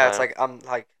most of the time. Yeah, it's like, I'm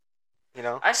like,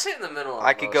 I sit in the middle of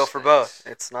I could go for both.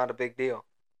 It's not a big deal.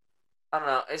 I don't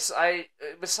know.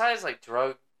 Besides like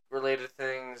drug related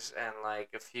things and like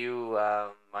a few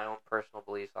my own personal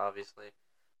beliefs, obviously.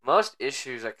 Most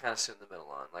issues I kind of sit in the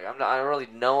middle on. Like I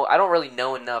don't really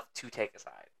know enough to take a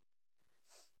side.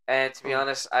 And to be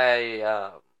honest,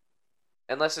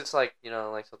 unless it's like,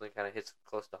 like something kind of hits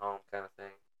close to home kind of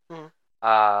thing.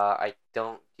 I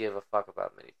don't give a fuck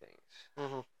about many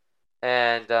things.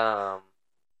 And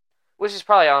which is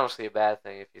probably honestly a bad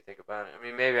thing if you think about it. I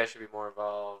mean, maybe I should be more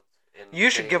involved in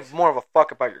You should give more of a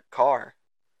fuck about your car.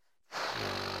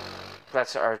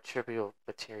 That's our trivial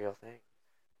material thing.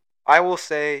 I will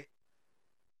say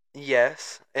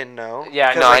yes and no.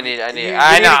 Yeah, no, like,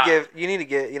 you need to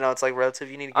give, it's like relative.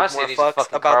 You need to give Honestly, more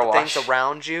fucks about the things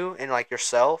around you and like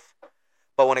yourself.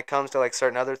 But when it comes to like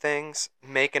certain other things,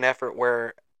 make an effort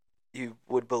where you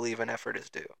would believe an effort is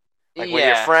due. Like with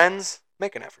your friends,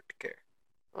 make an effort to care.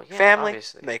 Well, yeah, family,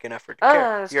 obviously. Make an effort to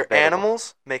care. Your debatable.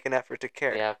 Animals, make an effort to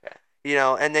care. Yeah, okay.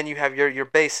 And then you have your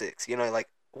basics. Like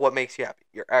what makes you happy.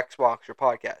 Your Xbox, your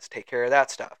podcast, take care of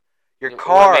that stuff. Your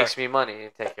car. What makes me money,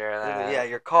 take care of that. Yeah,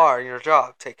 your car, your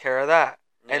job, take care of that.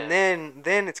 Yeah. And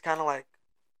then it's kind of like,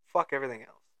 fuck everything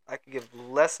else. I could give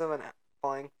less of an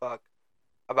flying fuck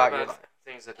about your life.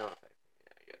 Things that don't affect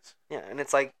me, I guess. Yeah, and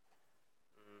it's like...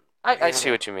 I see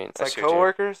what you mean. It's like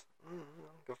coworkers. I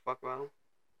don't give a fuck about them.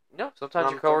 No, sometimes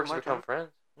your coworkers become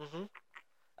friends. Mm-hmm.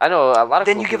 I know a lot of.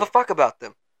 Then you give a fuck about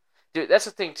them, dude. That's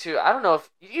the thing too. I don't know if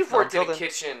you've worked in a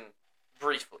kitchen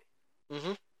briefly.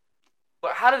 Mm-hmm.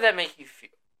 But how did that make you feel?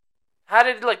 How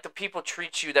did the people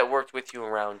treat you that worked with you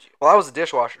around you? Well, I was a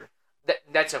dishwasher.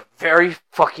 That's a very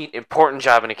fucking important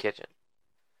job in a kitchen.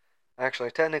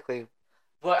 Actually, technically,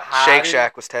 Shake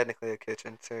Shack was technically a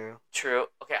kitchen too. True.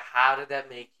 Okay, how did that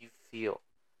make you feel?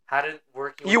 How did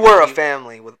working with you were a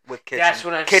family with kitchen. That's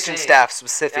what I'm kitchen saying. staff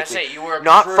specifically. That's it. You were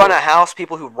not front of house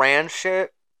people who ran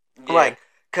shit. Yeah.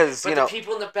 Because the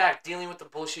people in the back dealing with the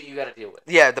bullshit you got to deal with.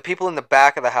 Yeah, the people in the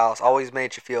back of the house always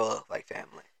made you feel like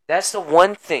family. That's the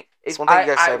one thing. It's one thing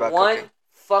you guys say about cooking. One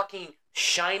fucking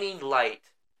shining light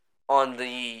on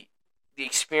the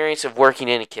experience of working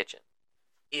in a kitchen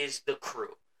is the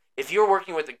crew. If you're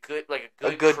working with a good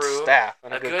crew, staff,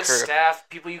 a good staff,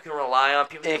 people you can rely on,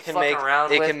 people you can fuck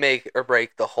around with, it can make or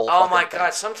break the whole. Oh my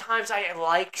god! Sometimes I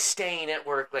like staying at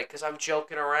work, because I'm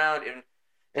joking around and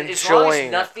enjoying. As long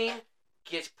as nothing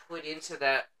gets put into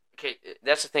that. Okay,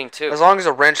 that's the thing too. As long as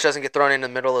a wrench doesn't get thrown in the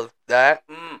middle of that,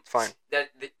 it's fine.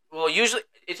 Usually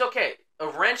it's okay. A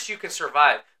wrench you can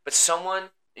survive, but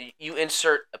you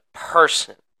insert a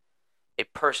person,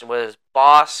 whether it's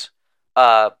boss.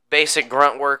 Basic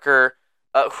grunt worker,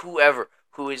 whoever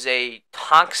who is a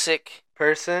toxic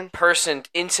person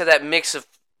into that mix of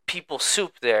people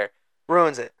soup there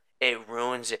ruins it. It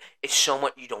ruins it. It's so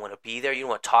much you don't want to be there. You don't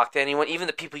want to talk to anyone. Even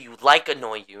the people you like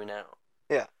annoy you now.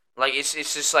 Yeah. It's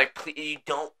just you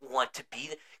don't want to be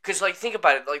there because think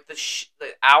about it.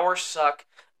 The hours suck.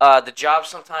 The job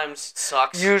sometimes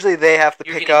sucks. Usually they have to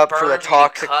pick up for the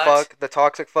toxic fuck. The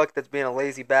toxic fuck that's being a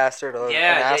lazy bastard or an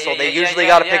asshole. They usually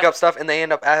got to pick up stuff, and they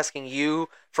end up asking you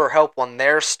for help on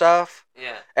their stuff.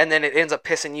 Yeah. And then it ends up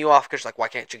pissing you off because why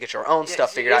can't you get your own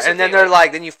stuff figured out? And then they're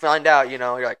then you find out, you're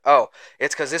like, oh,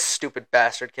 it's because this stupid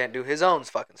bastard can't do his own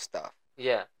fucking stuff.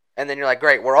 Yeah. And then you're like,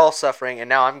 great, we're all suffering, and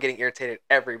now I'm getting irritated.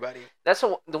 Everybody. That's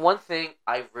the one thing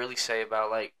I really say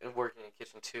about working in a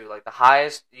kitchen too. You have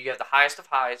the highest of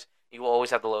highs. You will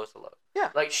always have the lowest of lows. Yeah.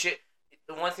 Shit.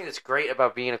 The one thing that's great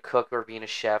about being a cook or being a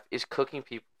chef is cooking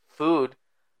food,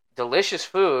 delicious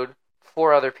food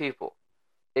for other people.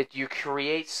 You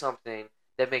create something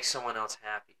that makes someone else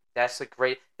happy. That's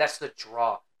the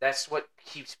draw. That's what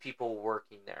keeps people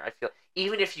working there. I feel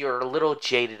even if you're a little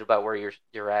jaded about where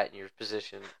you're at in your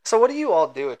position. So what do you all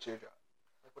do at your job?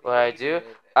 What I do?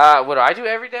 What do I do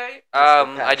every day?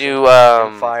 I do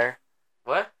fire.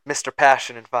 What? Mr.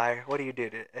 Passion and Fire. What do you do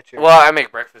at your? Well, I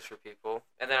make breakfast for people,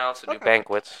 and then I also do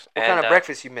banquets. What kind of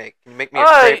breakfast you make? Can you make me a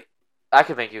crepe? I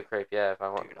could make you a crepe, yeah, if I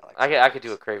want. I could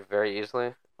do a crepe very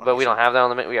easily, but we don't have that on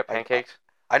the menu. We got pancakes.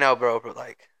 I know, bro, but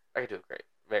I could do a crepe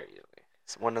very easily.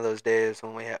 It's one of those days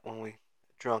when we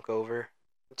drunk over.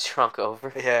 Drunk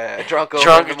over. Yeah, drunk over.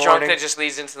 In the morning. Drunk that just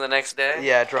leads into the next day.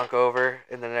 Yeah, drunk over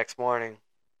in the next morning.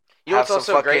 You know what's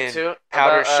also great too?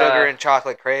 Powdered sugar and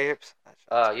chocolate crepes.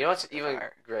 You know what's even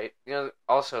great?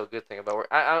 Also a good thing about work.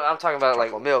 I'm talking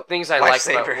about milk, things I like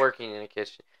about working in a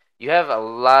kitchen. You have a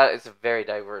lot. It's a very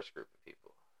diverse group of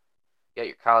people. You got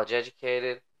your college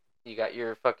educated. You got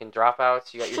your fucking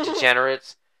dropouts. You got your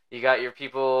degenerates. You got your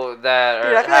people that are.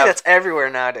 Dude, I feel like that's everywhere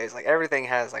nowadays. Everything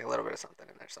has a little bit of something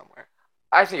in there somewhere.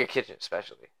 I think a kitchen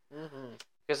especially.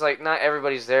 Because not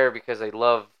everybody's there because they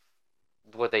love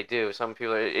what they do. Some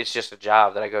people, it's just a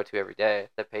job that I go to every day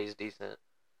that pays decent.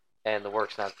 And the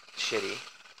work's not shitty.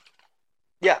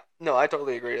 Yeah, no, I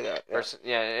totally agree to that.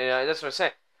 Yeah, that's what I'm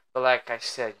saying. But like I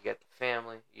said, you get the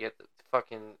family, you get the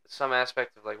fucking some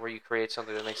aspect of where you create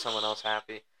something that makes someone else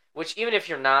happy. Which even if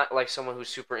you're not someone who's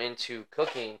super into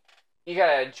cooking, you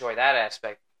gotta enjoy that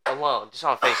aspect alone, just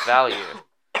on face value.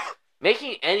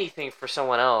 Making anything for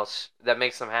someone else that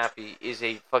makes them happy is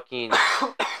a fucking,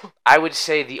 I would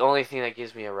say, the only thing that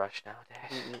gives me a rush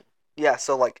nowadays. Yeah,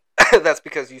 so that's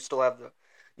because you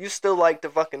still like to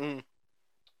fucking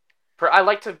I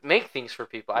like to make things for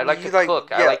people. I like to cook.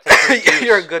 Yeah. I like to produce.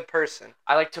 You're a good person.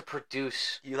 I like to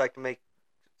produce. You like to make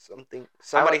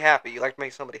somebody happy. You like to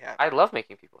make somebody happy. I love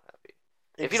making people happy.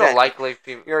 Exactly. If you don't like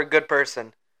people, you're a good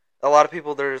person. There's a lot of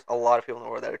people in the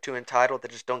world that are too entitled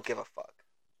that just don't give a fuck.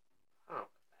 I don't know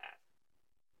about that.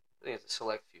 I think it's a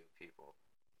select few people.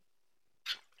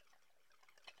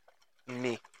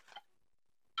 Me.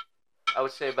 I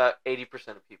would say about 80%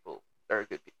 of people are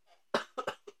good people.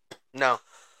 No.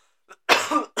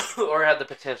 Or have the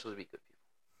potential to be good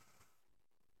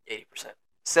people.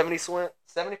 80%.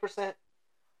 70%,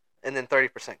 and then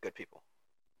 30% good people.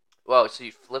 Wow, so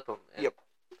you flip them. Yep.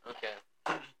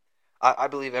 Okay. I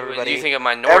believe everybody. Do you think a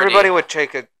minority? Everybody would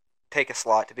take a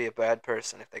slot to be a bad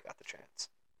person if they got the chance.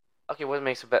 Okay, what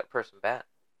makes a bad person bad?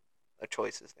 The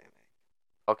choices they make.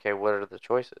 Okay, what are the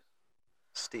choices?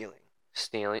 Stealing.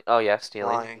 Oh yeah,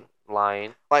 stealing.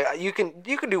 Lying. Like you can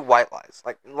do white lies,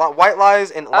 like white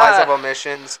lies and lies of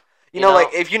omissions. You know, like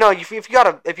if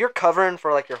you're covering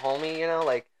for like your homie, you know,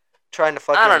 like trying to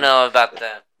fucking. I don't know about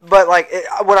that. But like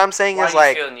what I'm saying is like.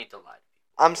 Why do you feel the need to lie?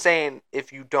 I'm saying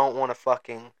if you don't want to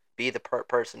fucking be the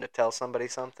person to tell somebody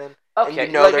something. Okay,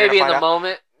 and like maybe in the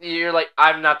moment you're like,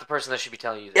 I'm not the person that should be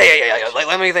telling you that. Yeah. Like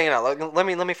let me think it out. Like, let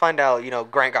me find out. You know,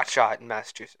 Grant got shot in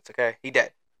Massachusetts. Okay, he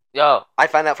dead. Yo. I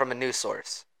find out from a news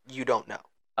source. You don't know.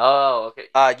 Oh,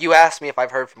 okay. You asked me if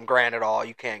I've heard from Grant at all.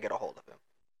 You can't get a hold of him.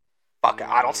 Fuck it.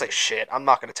 I don't say shit. I'm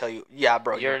not gonna tell you. Yeah,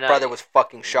 bro, your brother was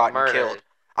fucking shot and killed.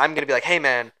 I'm gonna be like, hey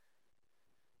man,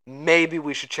 maybe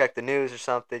we should check the news or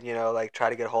something. You know, like try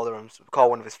to get a hold of him. Call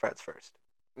one of his friends first.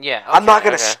 Yeah. Okay, I'm not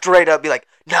gonna straight up be like,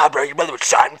 nah, bro, your brother was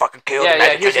shot and fucking killed.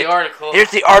 Yeah. Here's the article.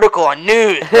 Here's the article on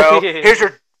news, bro. Here's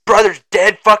your brother's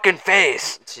dead fucking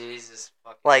face. Jesus.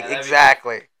 Fucking like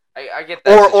exactly. I get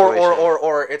that.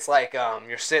 Or it's like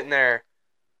you're sitting there,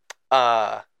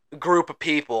 group of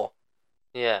people.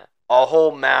 Yeah. A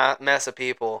whole mess of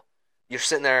people. You're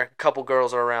sitting there, a couple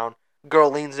girls are around.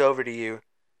 Girl leans over to you,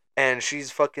 and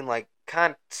she's fucking like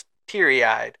kind of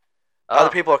teary-eyed. Other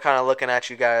people are kind of looking at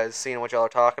you guys, seeing what y'all are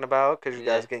talking about, because you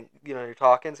guys getting, you're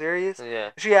talking serious. Yeah.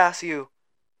 She asks you,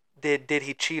 did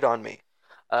he cheat on me?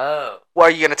 Oh. Well,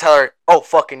 are you gonna tell her? Oh,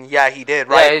 fucking yeah, he did.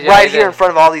 Right, right here in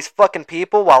front of all these fucking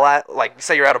people, while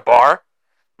say you're at a bar.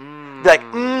 Be like,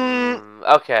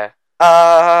 Okay.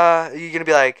 You're gonna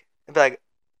be like,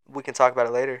 we can talk about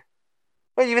it later.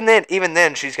 Well, even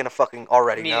then, she's gonna fucking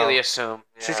already immediately know. Assume.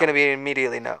 Yeah. She's gonna be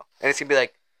immediately know, and it's gonna be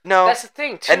like, no. That's the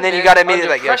thing too. And then you gotta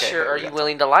immediately under pressure, are you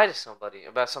willing to lie to somebody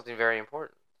about something very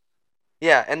important?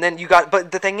 Yeah, and then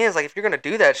but the thing is, like, if you're gonna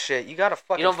do that shit, you gotta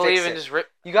fucking. You don't believe in just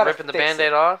ripping the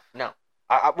Band-Aid off? No.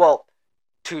 Well,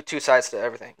 two sides to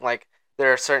everything. Like,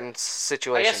 there are certain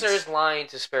situations. I guess there is lying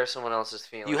to spare someone else's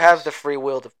feelings. You have the free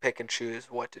will to pick and choose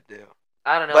what to do.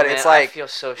 I don't know, but man. It's like, I feel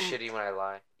so shitty when I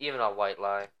lie. Even a white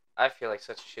lie. I feel like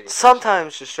such a shitty person.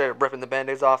 Sometimes just straight up ripping the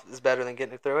Band-Aids off is better than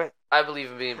getting through it. I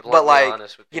believe in being bluntly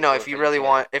honest with people. You know, if you really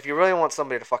want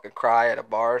somebody to fucking cry at a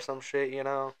bar or some shit, you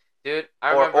know. Dude,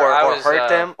 I remember I was hurt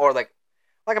them, or like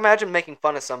imagine making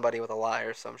fun of somebody with a lie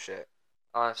or some shit.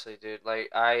 Honestly, dude, like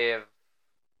I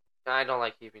don't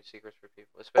like keeping secrets for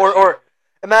people, especially. Or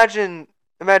imagine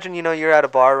you're at a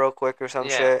bar real quick or some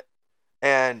shit,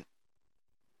 and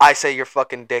I say your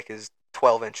fucking dick is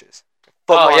 12 inches.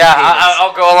 Oh yeah,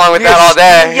 I'll go along with that all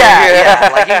day. Yeah.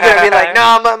 Like you're gonna be like,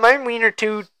 no,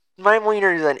 my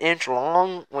wiener is an inch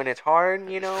long when it's hard,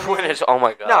 you know. When it's oh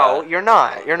my god. No, you're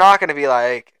not. You're not gonna be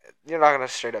like. You're not gonna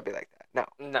straight up be like that.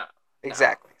 No.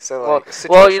 Exactly. So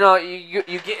well, you know, you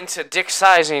get into dick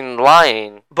sizing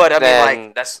lying. But I mean,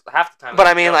 like that's half the time. But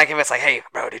I mean, like if it's like, hey,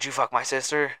 bro, did you fuck my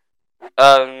sister?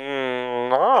 No.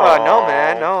 No,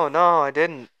 man, no, I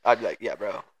didn't. I'd be like, yeah,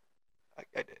 bro, I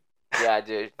did. Yeah,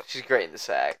 dude, she's great in the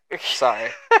sack. Sorry,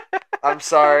 I'm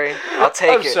sorry. I'll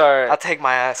take it. Sorry. I'll take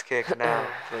my ass kicked now,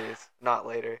 please, not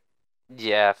later.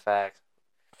 Yeah, facts.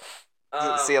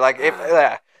 See, like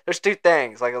there's two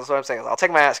things. Like that's what I'm saying. I'll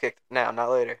take my ass kicked now, not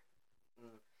later.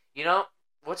 You know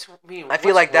I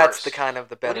feel like that's the kind of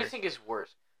the better. What do you think is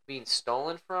worse, being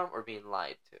stolen from or being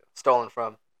lied to? Stolen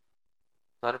from.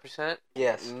 100%.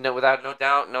 Yes. No, without no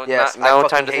doubt. No. Yes. No I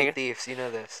time to hate think. Thieves. You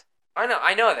know this. I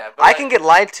know that. But I can get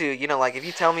lied to. You know, like if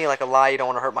you tell me like a lie, you don't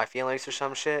want to hurt my feelings or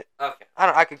some shit. Okay.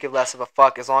 I could give less of a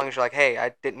fuck as long as you're like, hey,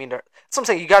 I didn't mean to. That's what I'm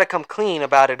saying. You got to come clean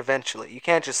about it eventually. You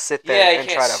can't just sit there and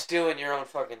try to. Yeah, you can't stew in your own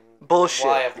fucking bullshit.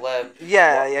 Lie of web.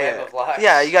 Yeah.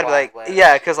 Yeah, you got to be like,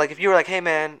 yeah, because like if you were like, hey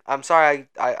man, I'm sorry,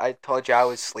 I told you I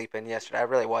was sleeping yesterday. I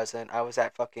really wasn't. I was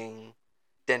at fucking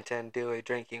Denton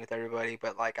drinking with everybody,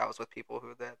 but like I was with people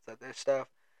who said this stuff.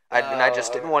 And I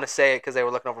just didn't want to say it because they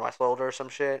were looking over my shoulder or some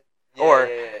shit.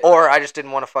 Or I just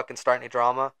didn't want to fucking start any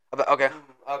drama. Okay.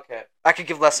 Okay. I could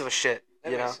give less of a shit.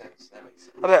 That makes sense.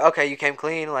 I'm like, okay, you came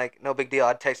clean, like no big deal.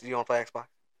 I'd text you want to play Xbox,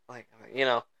 like you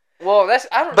know. Well,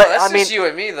 I don't know. That's just you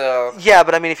and me though. Yeah,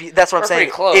 but I mean, that's what I'm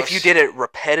saying. Close. If you did it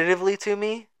repetitively to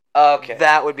me, okay,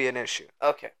 that would be an issue.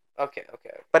 Okay.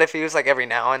 But if he was like every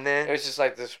now and then, it was just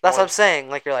like this. That's what I'm saying.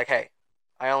 Like you're like, hey,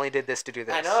 I only did this to do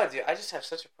this. I know, dude. I just have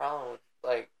such a problem with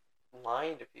like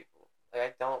lying to people. Like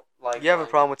I don't like. You have a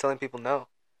problem with telling people no.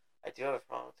 I do have a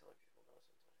problem with telling people no.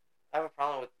 Sometimes I have a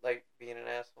problem with like being an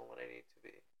asshole when I need to be.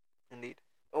 Indeed.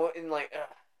 Well, in like,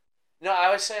 no,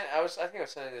 I think I was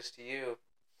sending this to you.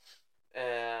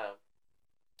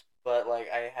 But like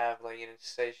I have like an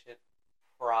insatiate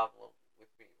problem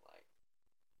with being like.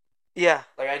 Yeah.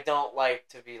 Like I don't like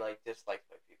to be like disliked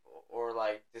by people or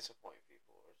like disappoint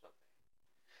people or something.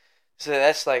 So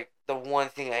that's like the one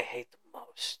thing I hate the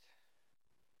most.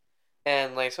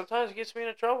 And like sometimes it gets me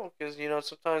into trouble because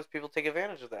sometimes people take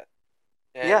advantage of that.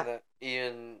 And,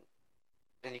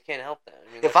 and you can't help that.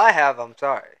 I mean, if I have, I'm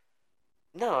sorry.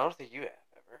 No, I don't think you have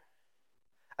ever.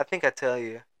 I think I tell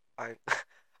you, I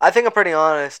think I'm pretty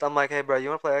honest. I'm like, hey, bro, you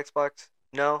want to play Xbox?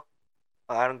 No.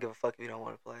 I don't give a fuck if you don't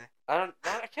want to play. I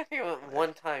can't think of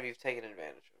one time you've taken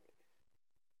advantage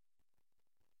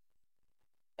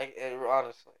of me. Like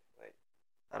honestly, like.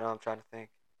 I know. I'm trying to think.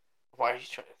 Why are you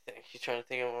trying to think? You trying to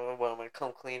think of what I'm gonna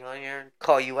come clean on here and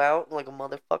call you out like a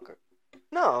motherfucker?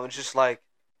 No, it's just like,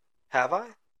 have I?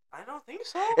 I don't think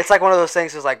so. It's like one of those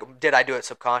things. Is like, did I do it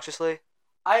subconsciously?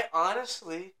 I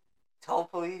honestly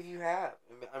don't believe you have.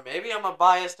 Maybe I'm a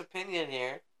biased opinion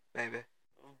here. Maybe.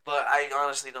 But I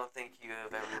honestly don't think you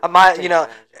have ever. You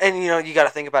got to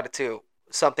think about it too.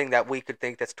 Something that we could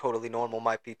think that's totally normal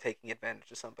might be taking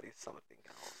advantage of something else.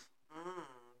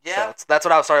 Yeah. So that's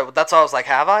what I was sorry. That's why I was like,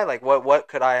 have I? Like, what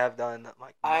could I have done? That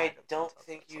I don't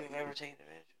think you've ever taken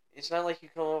advantage. It's not like you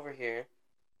come over here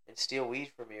and steal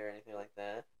weed from me or anything like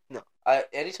that. No.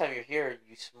 Anytime you're here,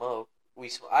 you smoke.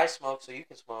 I smoke, so you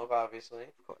can smoke, obviously.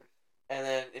 Of course. And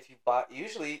then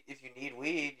usually if you need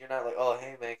weed, you're not like, oh,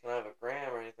 hey man, can I have a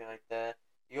gram or anything like that.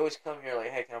 You always come here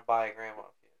like, hey, can I buy a gram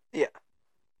off you? Yeah.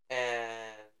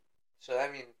 And so I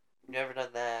mean, you've never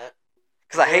done that.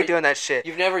 Because I hate doing that shit.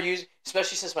 You've never used,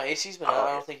 especially since my AC's been out.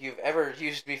 I don't think you've ever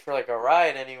used me for like a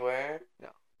ride anywhere. No.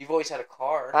 You've always had a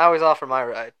car. I always offer my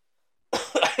ride.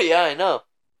 Yeah, I know.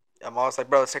 I'm always like,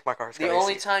 bro, let's take my car. The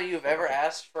only time you've ever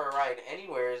asked for a ride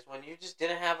anywhere is when you just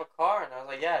didn't have a car, and I was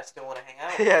like, yeah, I still want to hang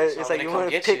out with you. Yeah, so it's like, you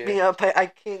want to pick me up? I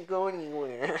can't go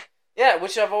anywhere. Yeah,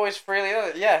 which I've always freely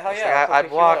done. Yeah, hell yeah. Like,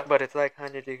 I'd walk, but it's like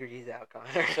 100 degrees out,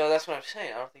 Connor. So that's what I'm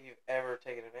saying. I don't think you've ever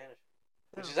taken advantage of it.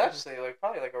 Which is actually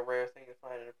probably a rare thing to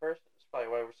find in a person. It's probably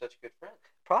why we're such good friends.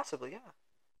 Possibly, yeah.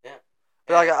 Yeah.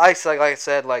 But like I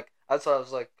said, like that's what I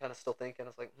was like kind of still thinking. I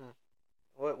was like,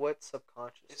 what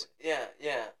subconsciously? Yeah,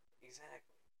 exactly.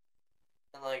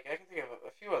 And like I can think of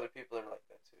a few other people that are like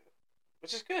that too,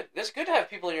 which is good. It's good to have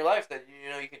people in your life that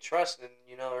you can trust and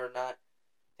are not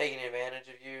taking advantage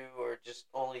of you or just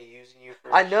only using you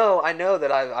for. I know that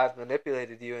I've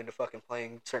manipulated you into fucking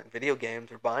playing certain video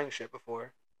games or buying shit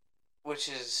before. Which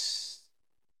is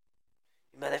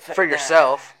for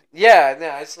yourself. Yeah,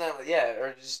 no, it's not. Yeah,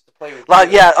 or just to play with.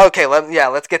 Yeah, okay.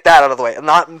 Let's get that out of the way. I'm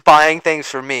not buying things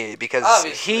for me because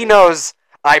obviously. He knows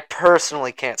I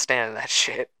personally can't stand that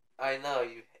shit. I know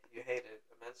you hate it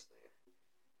immensely.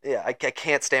 Yeah, I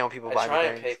can't stand when people buy me things. I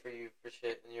try and pay for you for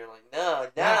shit, and you're like, no,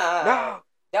 don't do that.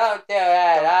 Don't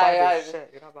buy me shit.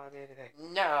 You're not buying me anything.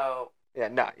 No. Yeah,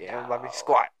 no, you don't buy me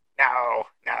squat. No.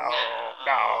 I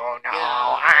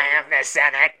am the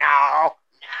Senate. No.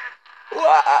 Don't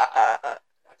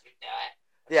you do it.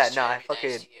 Yeah, no, I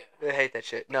fucking hate that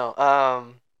shit. No,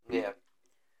 yeah.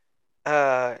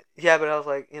 Yeah, but I was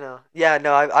like,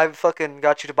 I fucking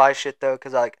got you to buy shit though,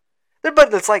 cause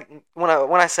but it's like when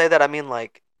I say that I mean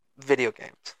like video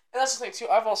games. And that's the thing too.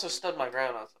 I've also stood my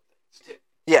ground on some things too.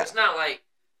 Yeah. So it's not like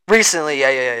recently,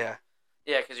 yeah.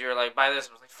 Yeah, because you were like, buy this,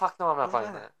 and I was like, fuck no, I'm not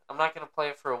buying that. I'm not gonna play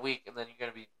it for a week, and then you're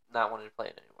gonna be not wanting to play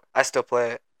it anymore. I still play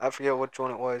it. I forget which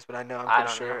one it was, but I'm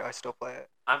pretty sure I still play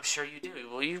it. I'm sure you do.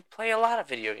 Well, you play a lot of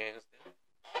video games, dude.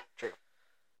 True.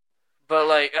 But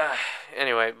like,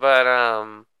 anyway, but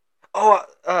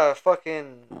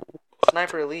fucking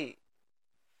Sniper Elite.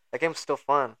 That game's still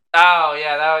fun. Oh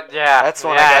yeah, that's the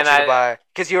one I got you to buy.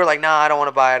 Cause you were like, nah, I don't want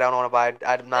to buy it. I'm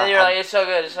not. And you're like, it's so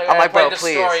good. It's so good. I'm like, bro, the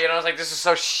please. Story, and I was like, this is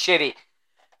so shitty.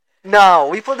 No,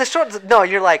 we played the short. No,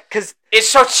 you're like, cause it's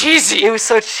so cheesy. It was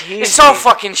so cheesy. It's so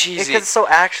fucking cheesy. Because it's so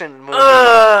action movie.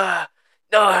 No,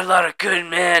 a lot of good,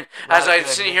 man. As I'm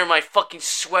sitting here in my fucking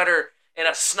sweater and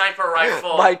a sniper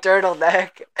rifle. My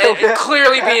turtleneck. And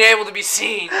clearly being able to be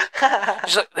seen.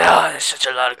 Just like, there's such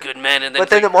a lot of good men. And then but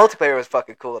then the multiplayer was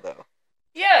fucking cool, though.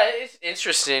 Yeah, it's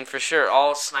interesting for sure.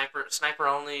 All sniper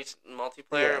only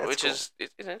multiplayer, which cool. is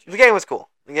it's interesting. The game was cool.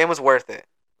 The game was worth it.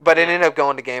 But it ended up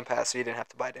going to Game Pass, so you didn't have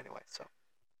to buy it anyway. So.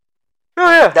 Oh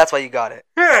yeah. That's why you got it.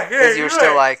 Yeah. Because you were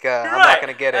still like, I'm not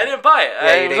gonna get it. I didn't buy it.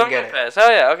 Yeah, you didn't get it. Pass. Oh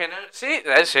yeah. Okay. No, see,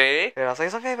 that's shady. And I was like,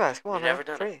 it's on Game Pass. Come on, man. Never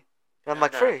done free. It. And I'm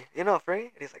like, free. You know, free.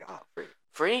 And he's like, oh, free.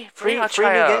 Free. I'll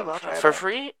try new it game. I'll try it for out.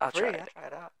 free. I'll try it.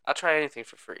 Out. I'll try anything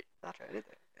for free. I'll try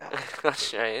anything. Yeah. I'll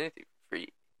try anything for free.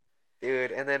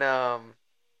 Dude, and then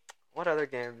what other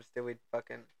games did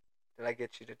I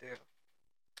get you to do?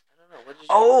 I don't know. What did you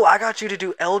do? I got you to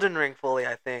do Elden Ring fully,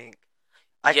 I think.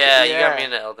 You got me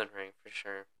into Elden Ring for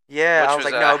sure. Yeah, I was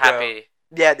like, no, happy.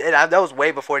 Bro. Yeah, and that was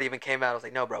way before it even came out. I was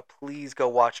like, no, bro, please go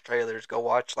watch trailers. Go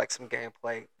watch like some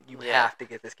gameplay. You have to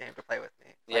get this game to play with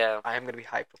me. Like, I am gonna be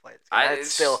hyped to play this game.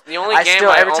 It's still the only game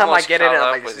every time I get it,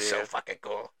 I'm like, this is so fucking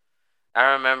cool.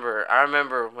 I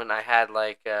remember when I had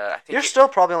like I think you're still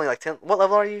probably only like 10. What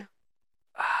level are you?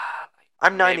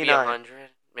 I'm 99. Maybe 100.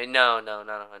 No, not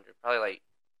 100. Probably like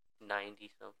 90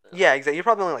 something. Yeah, exactly. You're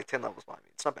probably only like 10 levels behind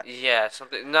me. It's not bad. Yeah,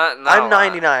 something. Not I'm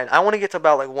 99. I want to get to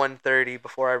about like 130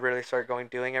 before I really start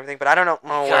doing everything. But I don't know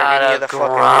where any of the fucking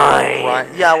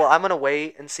grind. Yeah, well, I'm gonna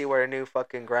wait and see where a new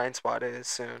fucking grind spot is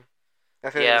soon. I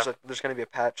think there's gonna be a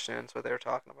patch soon. That's what they were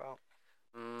talking about.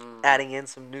 Adding in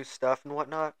some new stuff and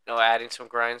whatnot. No, adding some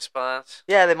grind spots.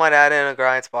 Yeah, they might add in a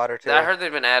grind spot or two. I heard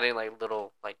they've been adding like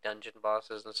little like dungeon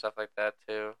bosses and stuff like that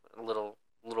too. Little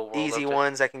world easy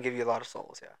ones that can give you a lot of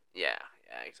souls. Yeah,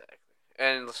 exactly.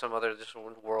 And some other just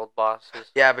world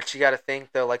bosses. Yeah, but you got to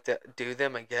think though, like to do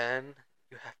them again,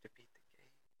 you have to beat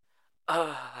the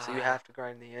game. So you have to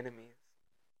grind the enemies.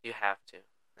 You have to.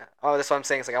 Yeah. Oh, that's what I'm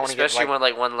saying. It's like I want to get especially when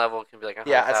like one level can be like 100,000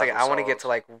 yeah. It's like I want to get to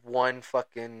like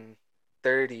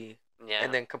 130. Yeah.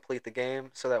 And then complete the game,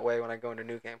 so that way when I go into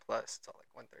New Game Plus, it's all like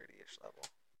 130-ish level.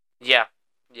 Yeah,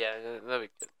 that'd be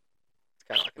good. It's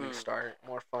kind of like a new start,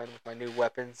 more fun with my new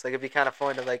weapons. Like it'd be kind of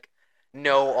fun to like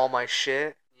know all my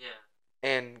shit. Yeah.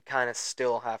 And kind of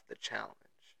still have the challenge.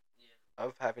 Yeah.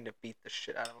 Of having to beat the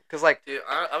shit out of them, cause like, dude,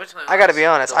 I gotta be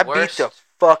honest, I beat the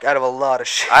fuck out of a lot of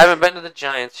shit. I haven't been to the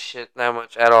Giants shit that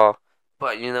much at all,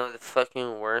 but you know the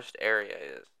fucking worst area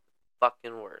is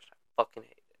fucking worst. I fucking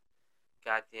hate.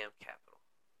 Goddamn Capital.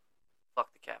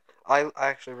 Fuck the Capital. I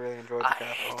actually really enjoyed the Capital.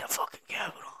 I hate the fucking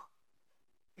Capital.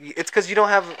 It's because you don't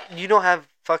have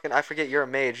fucking, I forget you're a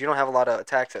mage. You don't have a lot of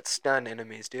attacks that stun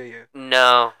enemies, do you?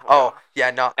 No. Oh,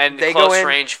 yeah, no. And they close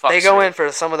range fucks They go in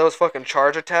for some of those fucking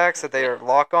charge attacks that they are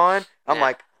lock on. I'm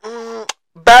like,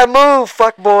 bad move,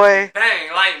 fuck boy.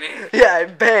 Bang, lightning. Yeah,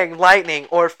 bang, lightning.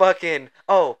 Or fucking,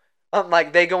 I'm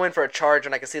like, they go in for a charge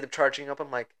and I can see them charging up.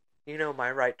 I'm like,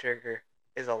 my right trigger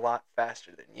is a lot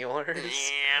faster than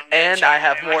yours, and I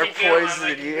have more poison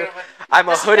than you. I'm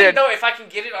a hooded. No, if I can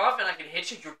get it off and I can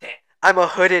hit you, you're dead. I'm a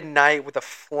hooded knight with a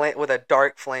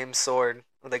dark flame sword,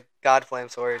 with a god flame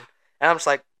sword, and I'm just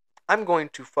like, I'm going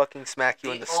to fucking smack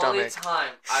you in the stomach. The only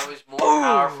time I was more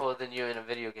powerful than you in a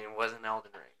video game was in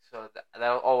Elden Ring, so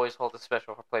that'll always hold a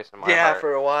special place in my heart. Yeah,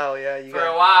 for a while, yeah. I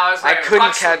was like, I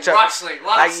couldn't catch up.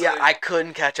 I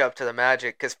couldn't catch up to the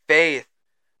magic because Faith.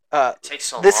 Takes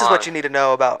so this long. is what you need to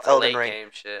know about Elden Ring. Game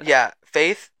shit. Yeah,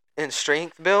 Faith and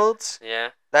strength builds. Yeah.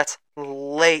 That's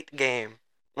late game.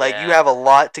 Like you have a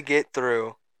lot to get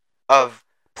through, of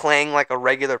playing like a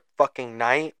regular fucking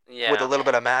knight with a little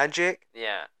bit of magic.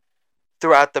 Yeah.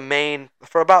 Throughout the main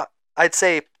for about I'd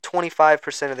say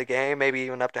 25% of the game, maybe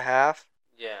even up to half.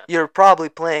 Yeah. You're probably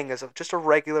playing as just a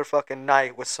regular fucking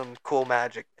knight with some cool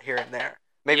magic here and there.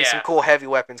 Maybe some cool heavy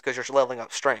weapons because you're leveling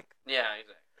up strength. Yeah,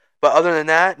 exactly. But other than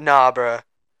that, nah, bruh.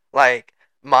 Like,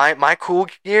 my cool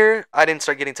gear, I didn't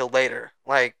start getting till later.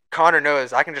 Like, Connor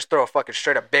knows I can just throw a fucking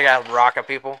straight up big ass rock at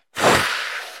people.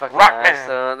 Fucking rock man.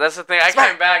 So that's the thing. I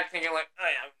came back thinking like,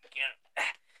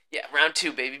 round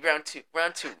 2, baby, round two.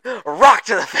 Rock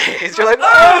to the face. You're like,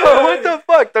 oh, what the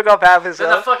fuck? Took off half his health.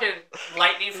 Then the fucking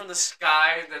lightning from the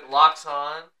sky that locks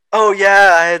on. Oh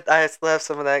yeah, I left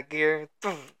some of that gear.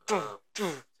 What the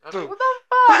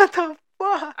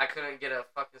fuck? I couldn't get a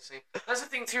fucking thing. That's the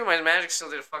thing too. My magic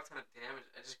still did a fuck ton of damage.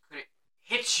 I just couldn't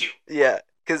hit you. Yeah,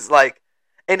 because like,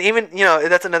 and even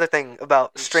that's another thing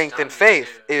about strength and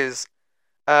faith is,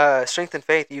 strength and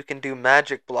faith you can do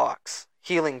magic blocks,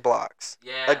 healing blocks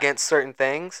against certain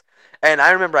things. And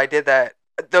I remember I did that.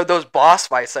 Those boss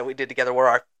fights that we did together where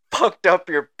I fucked up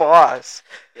your boss.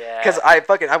 Yeah. Because I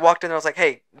walked in and I was like,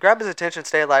 hey, grab his attention,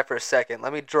 stay alive for a second.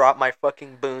 Let me drop my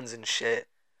fucking boons and shit.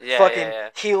 Yeah, fucking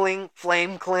healing,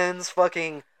 flame cleanse,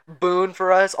 fucking boon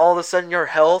for us. All of a sudden, your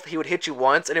health, he would hit you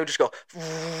once, and it would just go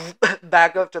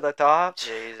back up to the top.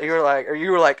 Jesus. And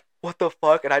you were like, what the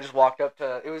fuck? And I just walked up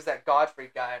to, it was that Godfrey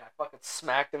guy, and I fucking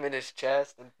smacked him in his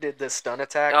chest and did this stun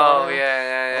attack on him.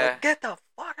 Yeah. Like, get the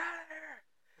fuck out of here.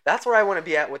 That's where I want to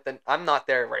be at with I'm not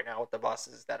there right now with the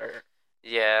bosses that are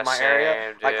my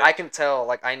area. Dude. Like, I can tell,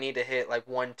 like, I need to hit, like,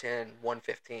 110,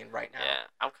 115 right now. Yeah,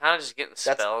 I'm kind of just getting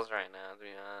spells right now, to be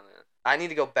honest. I need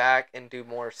to go back and do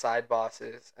more side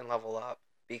bosses and level up,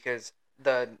 because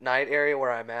the night area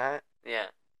where I'm at,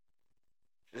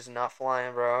 just not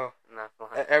flying, bro. Not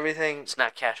flying. Everything. It's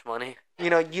not cash money.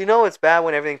 You know it's bad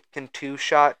when everything can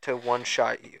 2-shot to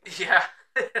 1-shot you. Yeah.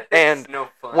 And no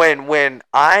fun. When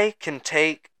I can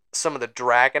take some of the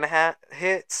dragon hat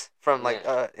hits from like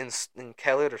in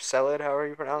Kelid or Selid, however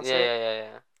you pronounce it.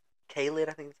 Yeah. Kalid,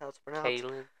 I think that's how it's pronounced.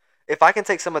 Kalid. If I can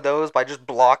take some of those by just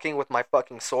blocking with my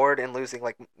fucking sword and losing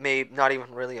like maybe not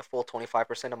even really a full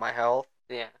 25% of my health.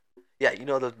 Yeah. Yeah, you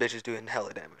know those bitches doing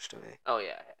hella damage to me. Oh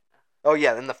yeah. Oh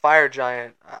yeah, and the fire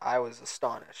giant, I was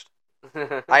astonished.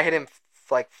 I hit him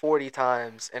like 40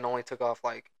 times and only took off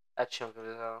like a chunk of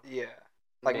his health. Yeah.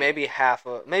 Like maybe half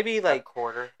of, maybe like a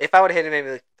quarter. If I would have hit it maybe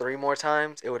like 3 more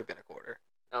times, it would have been a quarter.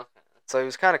 Okay. So it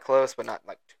was kind of close, but not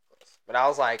like too close. But I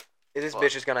was like, this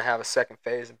bitch is gonna have a second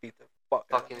phase and beat the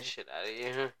fucking shit out of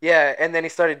you. Yeah, and then he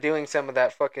started doing some of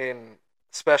that fucking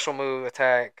special move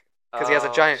attack because he has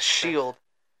a giant shield,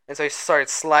 and so he started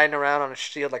sliding around on a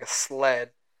shield like a sled,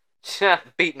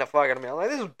 beating the fuck out of me. I'm like,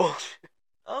 this is bullshit.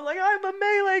 I'm like, I'm a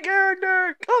melee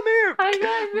character. Come here.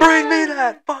 Bring me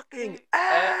that fucking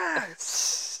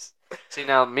ass. See,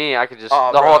 now me, I could just,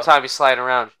 whole time he's sliding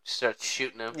around, start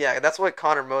shooting him. Yeah, that's what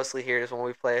Connor mostly hears when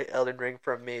we play Elden Ring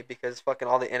from me, because fucking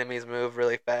all the enemies move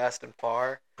really fast and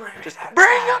far. Bring him,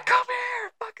 come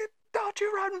here. Fucking, don't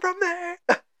you run from me.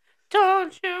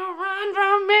 Don't you run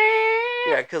from me.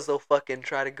 Yeah, because they'll fucking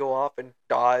try to go off and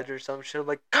dodge or some shit. I'm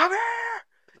like, come here.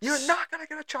 You're not going to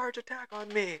get a charge attack on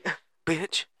me.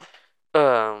 Bitch.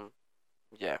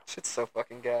 Yeah. Shit's so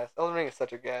fucking gas. Elden Ring is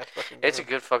such a gas fucking game. It's a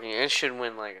good fucking game. It should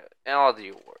win like all the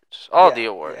awards. All the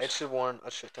awards. Yeah, it should win a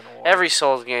shit ton of awards. Every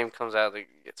Souls game comes out that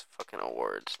gets fucking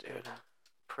awards, dude.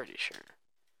 Pretty sure.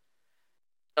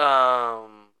 But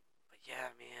yeah,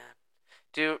 man.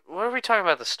 Dude, what are we talking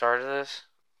about at the start of this?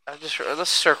 Let's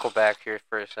circle back here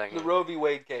for a second. The Roe v.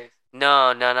 Wade case.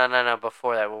 No.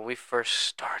 Before that, when we first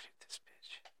started this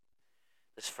bitch.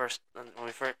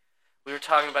 We were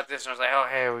talking about this, and I was like, oh,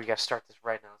 hey, we gotta start this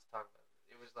right now. Let's talk about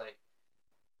it. It was like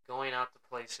going out to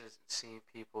places and seeing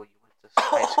people you went to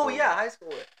high school with. High school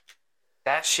with.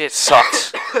 That shit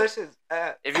sucks. That shit's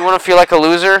ass. If you want to feel like a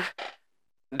loser,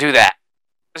 do that.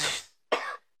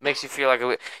 Makes you feel like a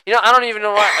loser. You know, I don't even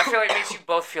know why. I feel like it makes you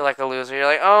both feel like a loser. You're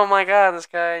like, oh my god, this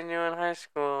guy I knew in high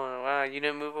school. Wow, you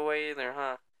didn't move away either,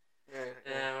 huh?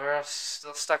 Yeah, we're all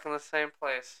still stuck in the same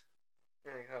place.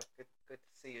 There you go. Good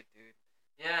to see you, dude.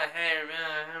 Yeah, hey,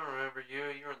 man, I remember you.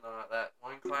 You were in that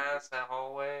one class, that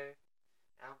hallway.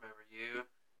 I remember you.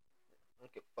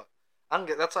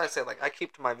 That's why I say, like, I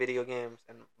keep to my video games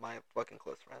and my fucking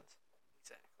close friends.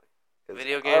 Exactly.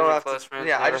 Video games and close friends.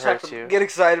 Yeah, I just have to get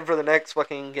excited for the next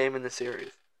fucking game in the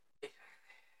series.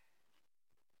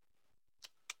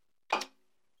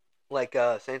 Like,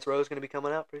 Saints Row is going to be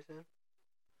coming out pretty soon.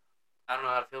 I don't know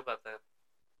how to feel about that.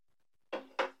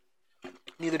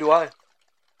 Neither do I.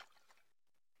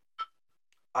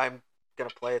 I'm gonna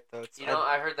play it though.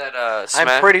 I heard that.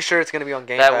 I'm pretty sure it's gonna be on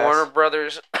Game Pass. That Warner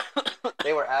Brothers.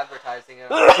 They were advertising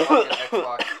it on fucking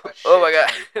Xbox. Oh my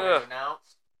god! When it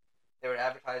announced, they were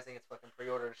advertising its fucking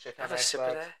pre-order shit on Xbox. Have a sip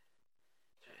of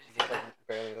that.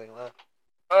 Barely anything left.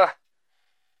 Fuck!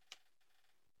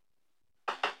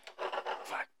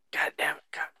 God damn it!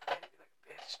 God, like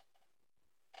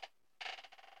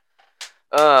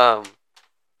a bitch.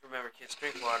 Remember, kids,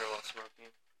 drink water while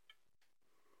smoking.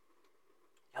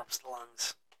 Helps the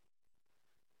lungs.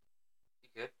 You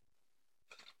good?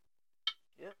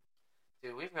 Yeah.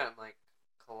 Dude, we've gotten like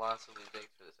colossally big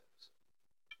for this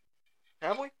episode.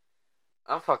 Have we?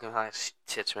 I'm fucking high as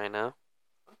tits right now.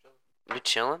 I'm chilling. You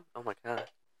chilling? Oh my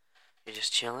god. You're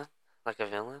just chilling? Like a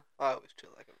villain? I always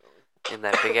chill like a villain. In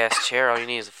that big ass chair, all you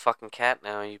need is a fucking cat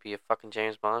now. You'd be a fucking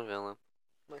James Bond villain.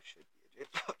 I should be a James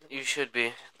Bond villain. You should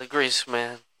be. The Grease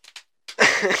Man.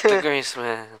 The Grease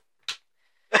Man.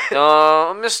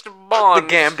 Mr. Bond.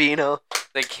 The Gambino.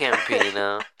 The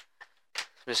Gambino.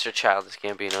 Mr. Childish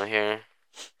Gambino here.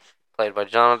 Played by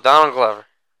Donald Glover.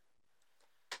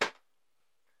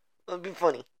 It'd be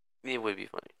funny. It would be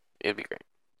funny. It'd be great.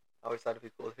 I always thought it'd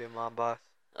be cool to be a mob boss.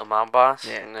 A mob boss?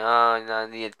 Yeah. No, not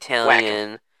the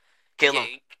Italian. Kill him.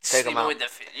 Take him out. With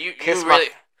you really.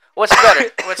 What's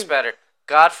better?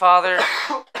 Godfather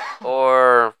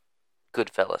or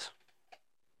Goodfellas?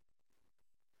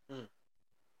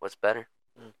 What's better?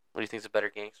 What do you think is a better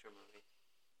gangster movie?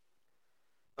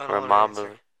 Or a mob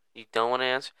movie? You don't want to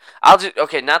answer? I'll just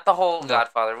not the whole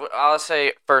Godfather. I'll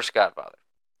say first Godfather.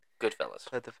 Goodfellas.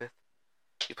 Plead the fifth.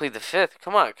 You plead the fifth?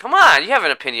 Come on. You have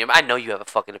an opinion. I know you have a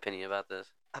fucking opinion about this.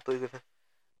 I plead the fifth.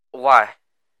 Why?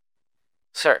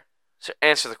 Sir,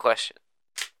 answer the question.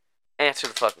 Answer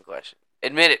the fucking question.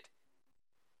 Admit it.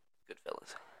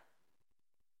 Goodfellas.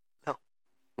 No.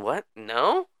 What?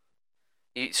 No?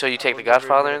 So you take the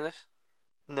Godfather in this?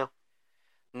 No.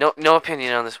 No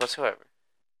opinion on this whatsoever.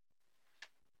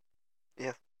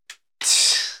 Yeah.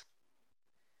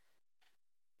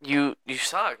 You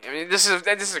suck. I mean, this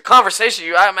is a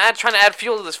conversation. I'm trying to add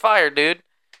fuel to this fire, dude.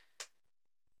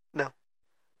 No.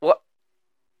 What?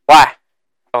 Why?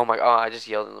 Oh my! Oh, I just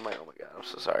yelled in the mic. Oh my god! I'm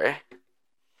so sorry.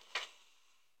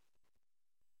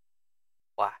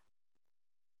 Why?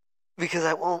 Because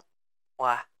I won't.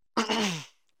 Why? I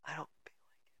don't feel like it.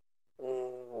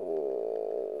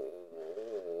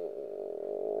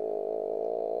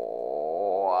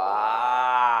 Why?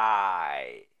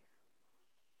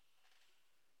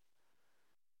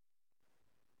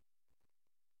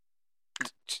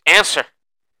 Answer.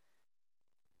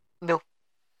 No.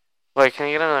 Wait, can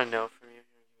I get another no from you?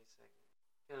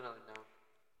 Get another no.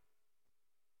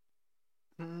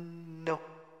 No.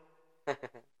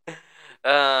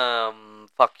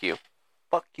 Fuck you.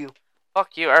 Fuck you.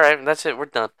 Fuck you. Alright, that's it. We're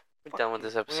done. We're done with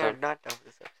this episode. We are not done with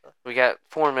this episode. We got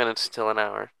 4 minutes till an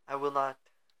hour. I will not.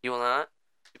 You will not?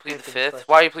 You plead the fifth?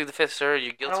 Why you plead the fifth, sir? Are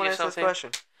you guilty of something? This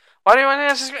question. Why do you want to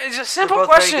answer this? It's a simple both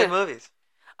question. Very good movies.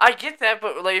 I get that,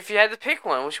 but like, if you had to pick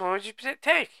one, which one would you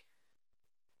take?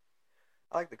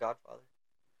 I like The Godfather.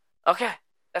 Okay,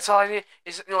 that's all I need.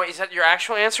 Is that your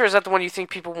actual answer, or is that the one you think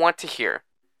people want to hear?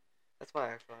 That's my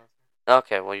actual answer.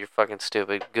 Okay, well, you're fucking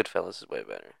stupid. Goodfellas is way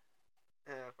better.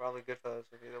 Yeah, probably Goodfellas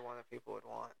would be the one that people would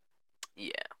want.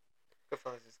 Yeah.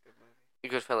 Goodfellas is a good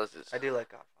movie. Goodfellas is. I do like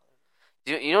Godfather.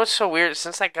 You know what's so weird?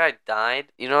 Since that guy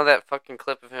died, you know that fucking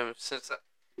clip of him?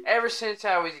 Ever since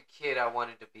I was a kid, I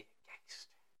wanted to be a gangster.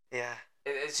 Yeah.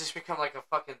 It's just become like a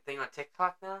fucking thing on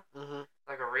TikTok now. Mm-hmm.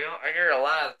 Like a reel. I hear it a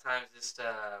lot of the times. Just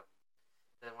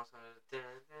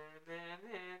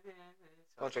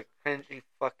bunch of cringy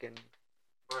fucking.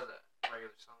 Or the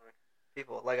regular song.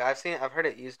 People I've heard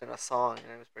it used in a song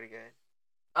and it was pretty good.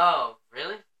 Oh,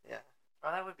 really? Yeah.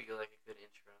 Oh, that would be like a good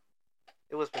intro.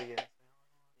 It was pretty good.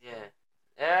 Yeah.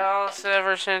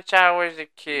 Ever since I was a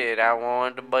kid, I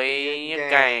wanted to be a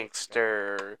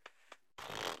gangster.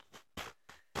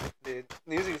 Dude,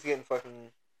 music's getting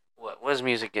fucking. What is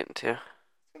music getting to? It's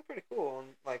getting pretty cool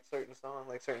on like certain songs,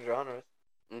 like certain genres.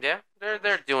 Yeah,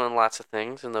 they're doing lots of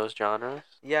things in those genres.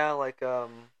 Yeah, like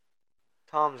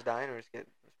Tom's Diner is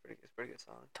pretty good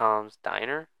song. Tom's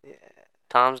Diner? Yeah.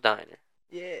 Tom's Diner.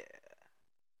 Yeah.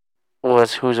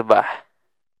 Who's it by?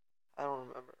 I don't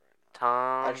remember right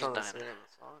now. Tom's Diner. The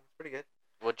song. It's pretty good.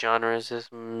 What genre is this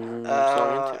song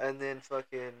into? And then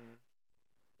fucking,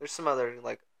 there's some other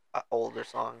like older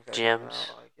songs.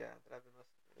 Gems. That I've been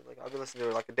listening to. Like I've been listening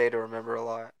to like A Day to Remember a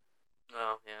lot.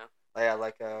 Oh yeah. Yeah,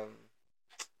 like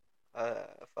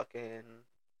fucking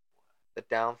The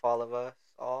Downfall of Us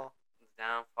All.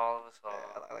 Downfall of Us All.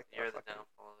 Yeah, I like that. You're the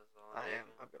downfall of us all. I am.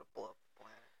 I'm gonna blow up the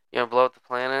planet. You gonna blow up the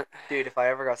planet? Dude, if I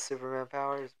ever got Superman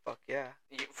powers, fuck yeah.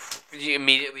 You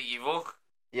immediately evil?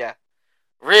 Yeah.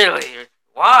 Really?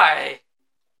 Why?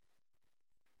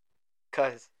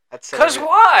 Cause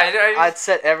why? I'd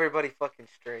set everybody fucking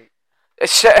straight.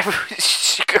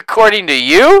 According to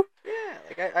you? Yeah,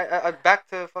 like I back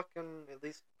to fucking at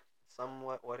least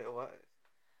somewhat what it was.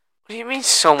 What do you mean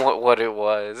somewhat what it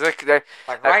was? Like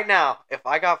right now, if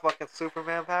I got fucking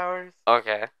Superman powers,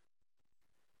 okay,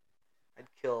 I'd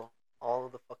kill all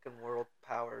of the fucking world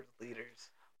powers leaders.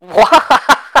 Why?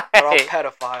 They're all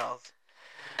pedophiles.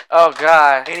 Oh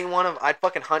god. Any one of I'd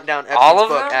fucking hunt down all Epstein's of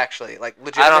book them? actually. Like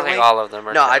legitimately. I don't think all of them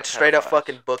are. No, I'd straight up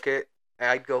fucking book it. And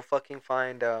I'd go fucking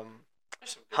find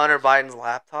Hunter Biden's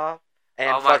laptop. And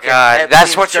oh my god,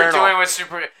 that's what you're doing with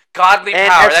super godly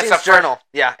and power. Epstein's that's journal.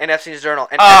 Yeah, and Epstein's journal.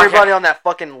 And everybody on that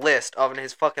fucking list, of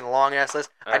his fucking long ass list,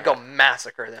 I'd go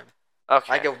massacre them.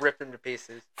 Okay. I'd go rip them to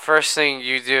pieces. First thing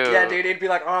you do. Yeah, dude, it'd be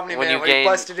like Omni-Man when you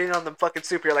busted in on the fucking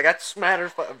superhero. Like, that's matter.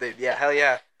 Dude, yeah, hell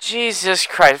yeah. Jesus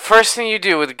Christ. First thing you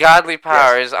do with godly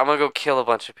power is I'm gonna go kill a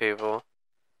bunch of people.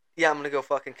 Yeah, I'm gonna go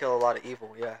fucking kill a lot of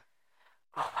evil, yeah.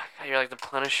 Oh my god, you're like the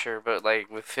Punisher, but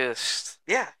like with fists.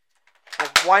 Yeah.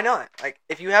 Like, why not? Like,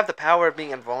 if you have the power of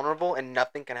being invulnerable and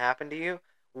nothing can happen to you,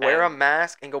 wear a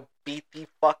mask and go beat the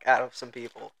fuck out of some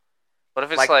people. What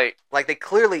if it's like they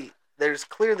clearly there's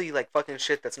clearly like fucking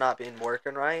shit that's not being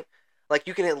working right. Like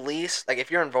you can at least like if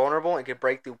you're invulnerable and can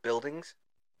break through buildings,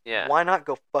 why not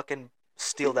go fucking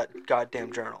steal that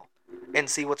goddamn journal and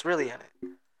see what's really in it?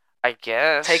 I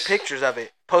guess. Take pictures of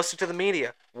it, post it to the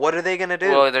media. What are they gonna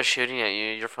do? Well, they're shooting at you.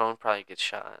 Your phone probably gets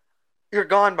shot. You're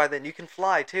gone by then. You can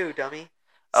fly too, dummy.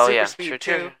 Oh Super yeah, speed sure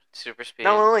too. Super speed.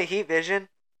 Not only heat vision.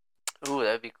 Ooh,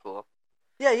 that'd be cool.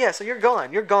 Yeah. So you're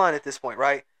gone. You're gone at this point,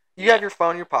 right? You have your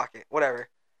phone in your pocket, whatever,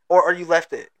 or you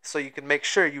left it so you can make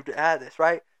sure you had this,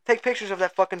 right? Take pictures of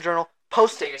that fucking journal,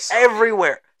 post it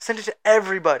everywhere, send it to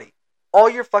everybody, all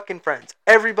your fucking friends,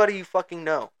 everybody you fucking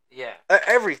know. Yeah.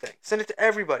 Everything. Send it to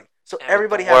everybody, so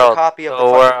everybody has a copy of the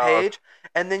fucking page,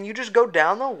 and then you just go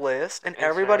down the list, and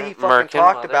everybody you fucking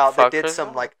talked about that did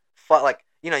some like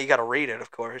you know, you gotta read it, of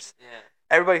course. Yeah.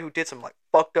 Everybody who did some like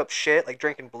fucked up shit, like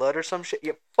drinking blood or some shit,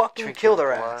 you fucking kill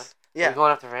their ass. Yeah. Are you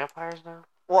going after vampires now?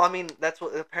 Well, I mean, that's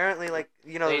what apparently, like,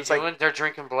 you know, it's like they're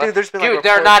drinking blood. Dude, there's been like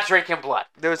they're not drinking blood.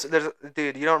 There's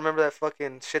dude, you don't remember that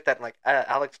fucking shit that like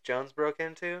Alex Jones broke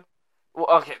into? Well,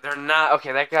 okay, they're not.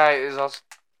 Okay, that guy is also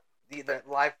the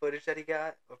live footage that he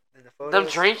got in the photos. Them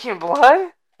drinking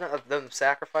blood? No, them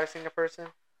sacrificing a person.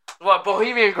 What,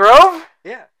 Bohemian Grove?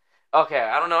 Yeah. Okay,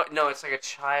 I don't know. No, it's like a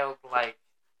childlike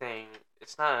thing.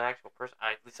 It's not an actual person.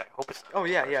 At least I hope it's not. Oh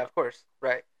yeah, yeah, of course.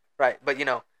 Right. But you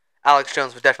know, Alex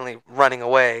Jones was definitely running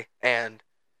away, and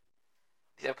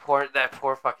that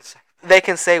poor fucking. They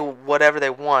can say whatever they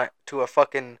want to a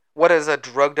fucking. What does a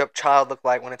drugged up child look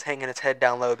like when it's hanging its head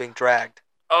down low, being dragged?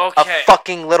 Okay. A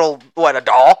fucking little a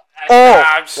doll?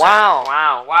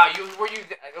 Wow. You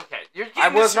okay? You're getting I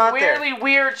was not weirdly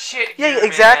weird shit. Yeah, here,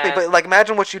 exactly. Man. But like,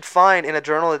 imagine what you'd find in a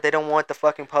journal that they don't want the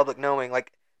fucking public knowing.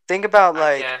 Like, think about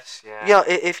like, you know,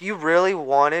 if you really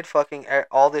wanted fucking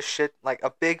all this shit, like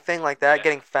a big thing like that,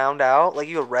 getting found out, like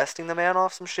you arresting the man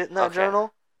off some shit in that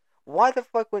journal. Why the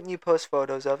fuck wouldn't you post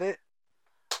photos of it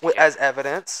as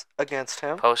evidence against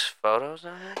him? Post photos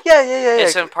of it? Yeah.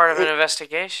 It's a part of an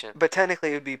investigation. But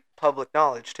technically, it would be public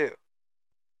knowledge too.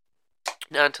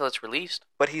 Not until it's released.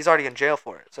 But he's already in jail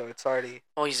for it, so it's already.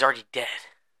 Oh, he's already dead.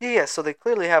 Yeah. So they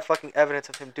clearly have fucking evidence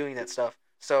of him doing that stuff.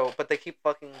 So, but they keep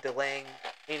fucking delaying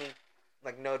any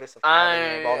like notice of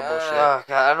having all the bullshit. Oh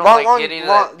God, I don't like getting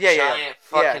that giant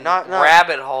fucking not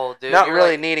rabbit hole, dude. Not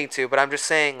really needing to, but I'm just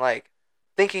saying, like,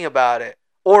 thinking about it.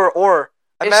 Or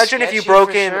imagine if you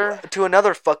broke in to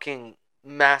another fucking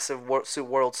massive world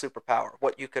superpower,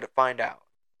 what you could find out.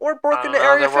 Or broke into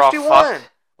Area 51.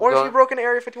 Or if you broke into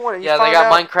Area 51 and you found out... Yeah, they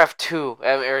got Minecraft 2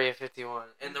 at Area 51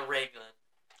 and the ray gun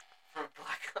from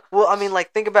Black Ops. Well, I mean,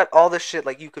 like, think about all this shit,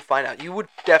 like, you could find out. You would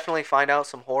definitely find out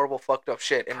some horrible, fucked up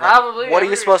shit. And probably. What are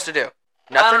you supposed to do?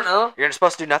 Nothing? I don't know. You're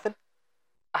supposed to do nothing?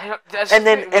 And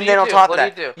then on top of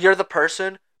that, you're the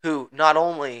person who not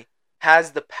only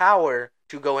has the power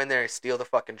to go in there and steal the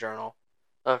fucking journal,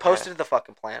 post it to the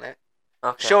fucking planet,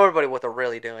 show everybody what they're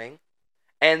really doing,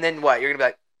 and then what? You're going to be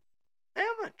like,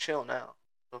 I'm going to chill now.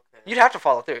 Okay. You'd have to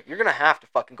follow through. You're going to have to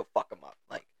fucking go fuck them up.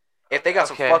 Like, if they got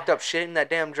some fucked up shit in that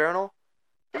damn journal,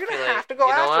 you're going to have to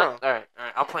go after them. All right.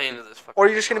 I'll play into this fucking Or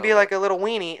you're just going to be like a little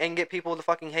weenie and get people to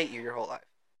fucking hate you your whole life.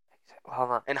 Hold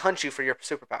on. And hunt you for your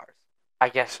superpowers. I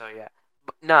guess so, yeah.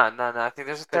 But no. I think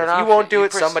there's a third option. If you won't do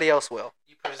it, somebody else will.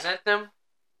 You present them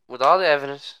with all the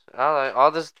evidence,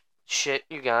 all this shit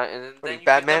you got, and then you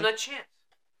give them a chance.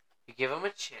 You give them a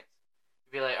chance.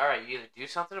 You be like, all right, you either do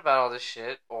something about all this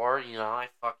shit, or, you know, I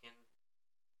fucking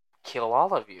kill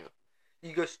all of you.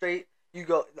 You go straight,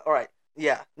 all right,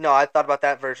 yeah. No, I thought about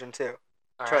that version, too.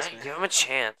 Trust me. Give them a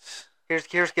chance. Here's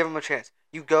give them a chance.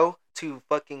 You go to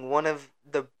fucking one of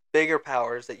the bigger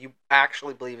powers that you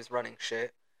actually believe is running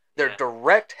shit. Their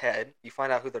direct head, you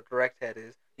find out who their direct head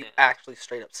is. You actually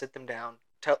straight up sit them down,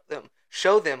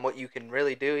 show them what you can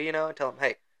really do, you know, and tell them,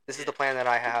 hey, this is the plan that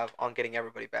I have on getting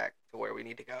everybody back to where we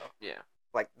need to go. Yeah.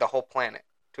 Like, the whole planet,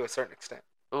 to a certain extent.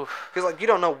 Oof. Because, like, you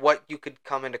don't know what you could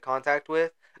come into contact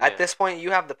with. Yeah. At this point,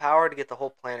 you have the power to get the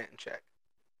whole planet in check.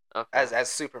 Okay. As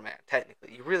Superman,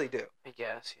 technically. You really do. I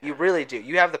guess, yeah. You really do.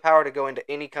 You have the power to go into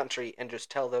any country and just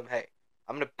tell them, hey,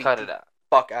 I'm going to beat the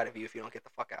fuck out of you if you don't get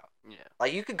the fuck out. Yeah.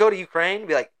 Like, you could go to Ukraine and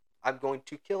be like, I'm going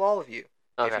to kill all of you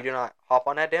if you do not hop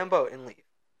on that damn boat and leave.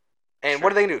 And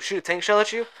what are they going to do? Shoot a tank shell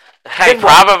at you? Hey,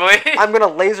 probably. I'm going to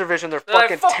laser vision their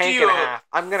fucking tank in half.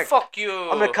 Fuck you.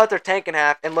 I'm going to cut their tank in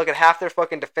half and look at half their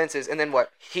fucking defenses, and then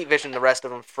what? Heat vision the rest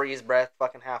of them, freeze breath,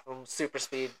 fucking half of them, super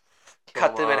speed.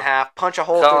 cut them in half, punch a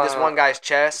hole through this one guy's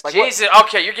chest. Like, Jesus,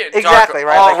 okay, you're getting exactly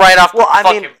right. All right off the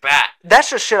fucking bat. That's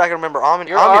just shit I can remember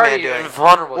Omni-Man doing.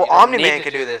 Invulnerable. Well, Omni-Man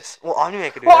could do this.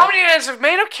 Omni-Man is a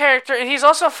made-up character, and he's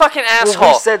also a fucking asshole.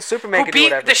 Well, we said Superman could do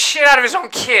whatever. Beat the shit out of his own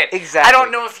kid. Exactly. I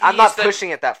don't know if I'm not pushing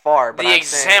it that far, but the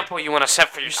example you want to set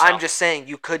for yourself. I'm just saying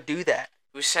you could do that.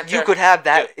 You could have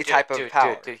that type of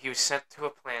power. Dude, he was sent to a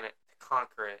planet to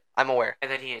conquer it. I'm aware. And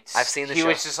then I've seen the show. He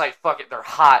was just like, fuck it, they're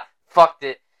hot. Fucked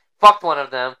it. Fucked one of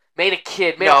them. Made a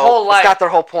kid. Made a whole life. That's not their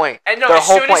whole point. And no, as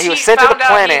soon as he found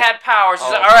out he had powers,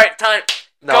 he's like, all right, time.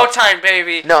 Go time,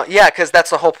 baby. No, yeah, because that's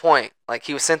the whole point. Like,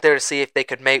 he was sent there to see if they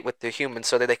could mate with the humans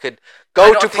so that they could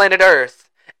go to planet Earth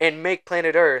and make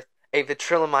planet Earth a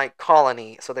Ventriloquite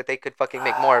colony so that they could fucking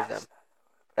make more of them.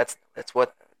 That's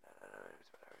what...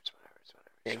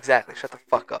 Yeah, exactly. Shut the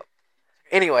fuck up.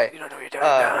 Anyway, you don't know what you're doing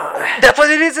now. That's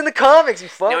what it is in the comics, you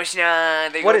fuck. No, it's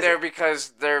not. They go there because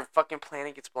their fucking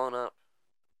planet gets blown up.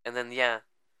 And then, him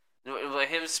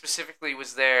specifically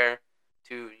was there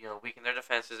to, weaken their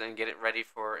defenses and get it ready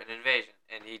for an invasion.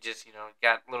 And he just,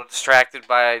 got a little distracted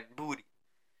by booty.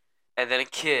 And then a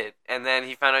kid. And then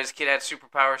he found out his kid had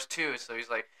superpowers too. So he's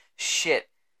like, shit.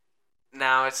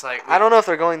 Now it's like... I don't know if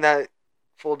they're going that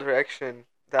full direction.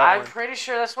 I'm pretty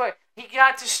sure that's why. He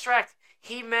got distracted.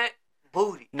 He met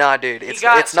booty. Nah, dude, it's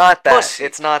not that. Pussy.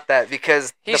 It's not that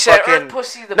because he said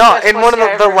pussy. In one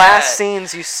of the last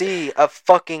scenes you see of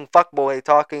fucking fuckboy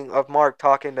of Mark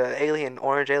talking to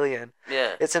Orange Alien.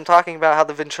 Yeah. It's him talking about how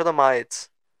the Ventriloquites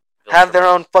have their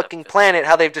own fucking planet,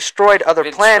 how they've destroyed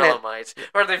other planets.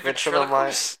 Or are they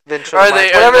Ventriloquists?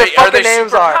 Whatever their fucking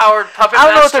names are. I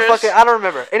don't know what they're fucking... I don't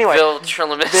remember. Anyway.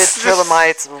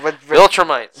 Ventrilomites.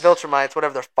 Viltrumites,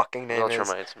 whatever their fucking name is.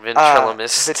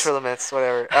 Ventrilomists,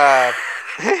 whatever.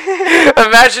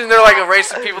 Imagine they're like a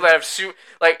race of people that have super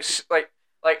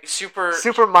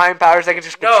mind powers that can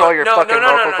just control your fucking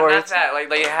vocal cords. No, not that. Like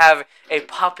they have a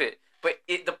puppet, but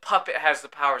the puppet has the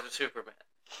powers of Superman.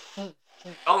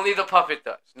 Only the puppet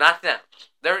does, not them.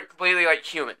 They're completely like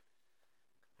human.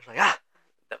 It's like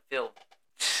the film.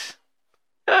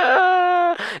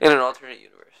 In an alternate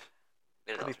universe.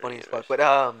 That'd be funny as fuck. But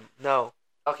no.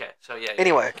 Okay, so yeah.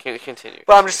 Anyway, continue.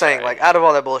 But I'm just saying, like, out of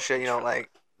all that bullshit, like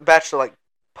Bachelor, like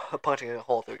punching a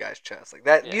hole through a guy's chest, like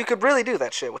that, you could really do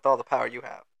that shit with all the power you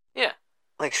have. Yeah.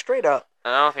 Like straight up.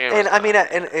 I don't think. And I mean,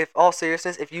 and if all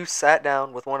seriousness, if you sat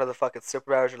down with one of the fucking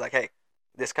superpowers, you're like, hey.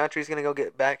 This country's gonna go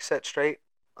get back set straight.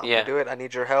 I'm gonna do it. I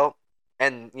need your help.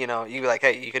 And you be like,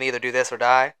 hey, you can either do this or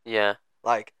die. Yeah.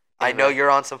 Like, I know you're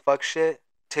on some fuck shit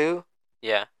too.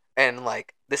 Yeah. And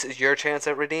like, this is your chance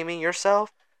at redeeming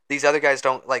yourself. These other guys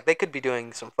don't like. They could be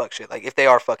doing some fuck shit. Like if they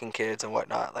are fucking kids and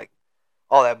whatnot. Like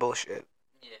all that bullshit.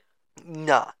 Yeah.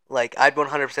 Nah. Like I'd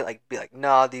 100% like be like,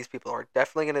 nah. These people are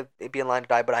definitely gonna be in line to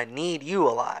die. But I need you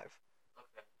alive.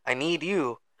 Okay. I need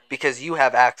you. Because you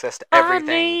have access to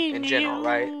everything in general,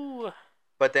 right?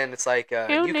 But then it's like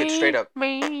you could straight up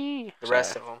the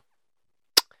rest of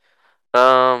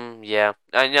them. Yeah.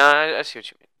 I see what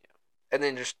you mean. Yeah. And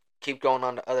then just keep going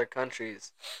on to other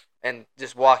countries, and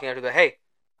just walking up to the hey,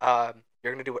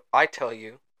 you're gonna do what I tell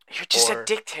you. You're just a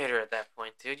dictator at that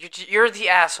point, dude. You're the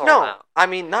asshole. No, now. I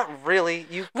mean not really.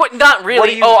 What? Not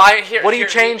really. What are you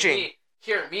changing?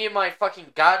 Me and my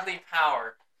fucking godly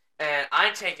power. And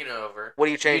I'm taking over. What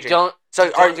are you changing? So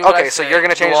you're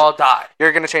gonna change. You all die.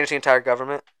 You're gonna change the entire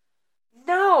government.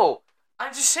 No,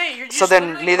 I'm just saying. You're just. So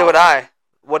then neither would I.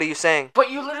 What are you saying? But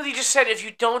you literally just said if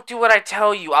you don't do what I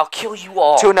tell you, I'll kill you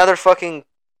all. To another fucking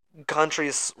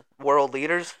country's world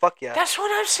leaders? Fuck yeah. That's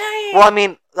what I'm saying. Well,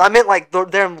 I meant like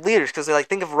they're leaders because they like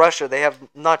think of Russia. They have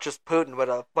not just Putin, but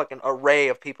a fucking array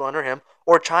of people under him,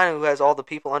 or China who has all the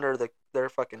people under their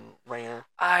fucking reign.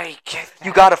 I get that.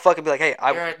 You gotta fucking be like, hey,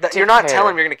 you're not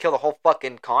telling me you're gonna kill the whole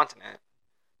fucking continent.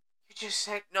 You just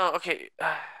said no. Okay.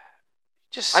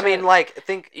 I mean, like,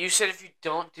 think. You said if you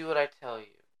don't do what I tell you,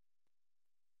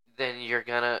 then you're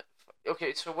gonna.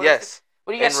 Okay, so what? Yes.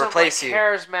 What do you got? Some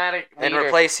charismatic leader and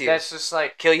replace you. That's just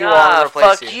like kill you all and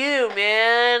replace you. Fuck you,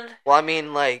 man. Well, I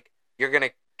mean, like, you're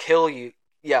gonna kill you.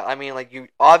 Yeah, I mean, like, you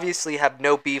obviously have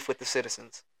no beef with the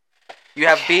citizens. You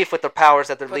have beef with the powers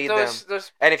that lead them.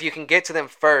 And if you can get to them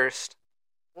first...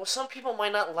 Well, some people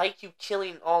might not like you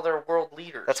killing all their world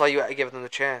leaders. That's why you give them the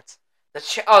chance.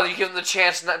 You give them the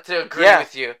chance not to agree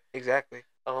with you. Exactly.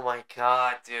 Oh my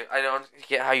god, dude. I don't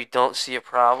get how you don't see a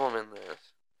problem in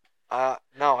this.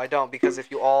 No, I don't, because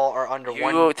if you all are under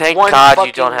one... Thank God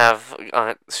you don't have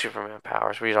Superman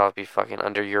powers. We'd all be fucking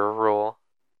under your rule.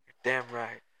 You're damn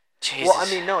right. Jesus. Well, I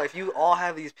mean, no, if you all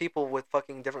have these people with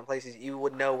fucking different places, you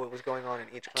would know what was going on in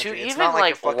each country. It's not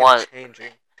like you're fucking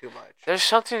changing too much. There's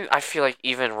something I feel like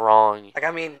even wrong. Like,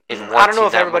 I mean, I don't know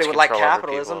if everybody would like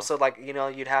capitalism, so like, you know,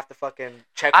 you'd have to fucking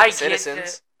check with the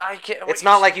citizens. I get. It's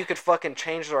not like you could fucking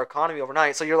change their economy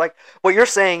overnight. So you're like, what you're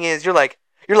saying is you're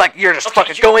just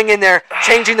fucking going in there,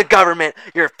 changing the government.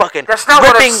 You're fucking ripping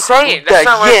the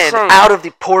yen out of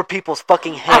the poor people's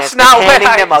fucking hands, and handing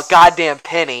them a goddamn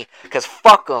penny. Because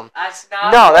fuck them. That's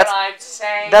not what I'm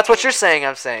saying. That's what you're saying.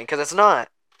 I'm saying because it's not.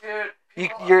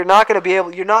 Dude, you're not gonna be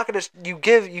able. You're not gonna. You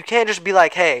can't just be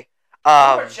like, hey.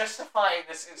 You're justifying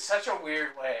this in such a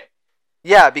weird way.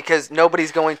 Yeah, because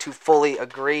nobody's going to fully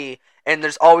agree, and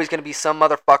there's always going to be some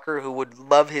motherfucker who would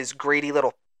love his greedy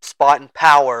little spot in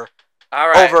power. All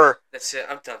right. Over. That's it.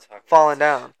 I'm done talking. Falling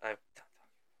down. I'm done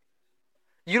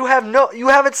talking. You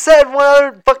haven't said one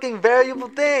other fucking valuable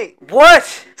thing.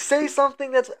 What? Say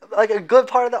something that's like a good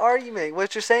part of the argument.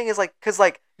 What you're saying is like, because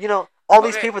like, you know, all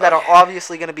these people that are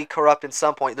obviously going to be corrupt at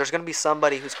some point. There's going to be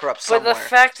somebody who's corrupt somewhere. But the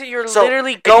fact that you're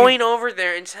literally going over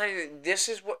there and telling them this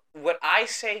is what I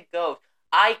say goes.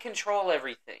 I control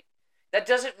everything. That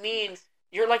doesn't mean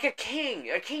you're like a king.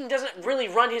 A king doesn't really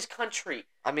run his country.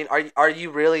 I mean, are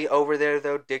you really over there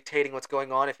though dictating what's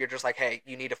going on? If you're just like, hey,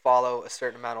 you need to follow a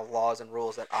certain amount of laws and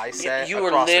rules that I set.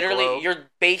 You're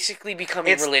basically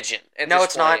becoming religion. No,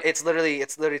 it's not. It's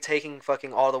literally taking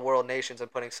fucking all the world nations and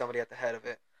putting somebody at the head of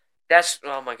it. That's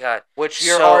oh my god. Which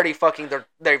you're already fucking.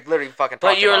 They've literally fucking.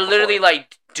 But you're literally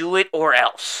like, do it or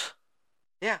else.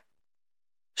 Yeah.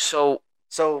 So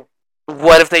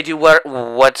what if they do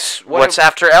what's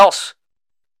after else?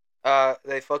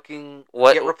 They fucking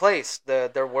get replaced.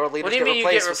 Their world leaders get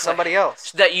replaced with somebody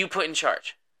else that you put in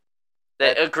charge.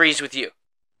 That agrees with you.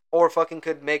 Or fucking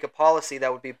could make a policy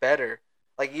that would be better.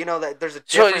 Like, you know, that there's a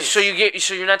difference. So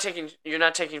you're not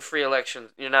taking free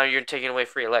elections. You're taking away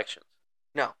free elections.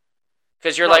 No.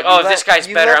 Because you're like, if this guy's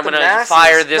better, I'm gonna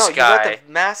fire this guy. You let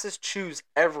the masses choose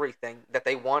everything that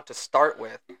they want to start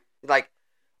with. Like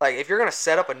if you're gonna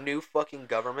set up a new fucking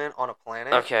government on a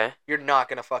planet, okay, you're not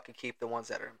gonna fucking keep the ones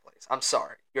that are in place. I'm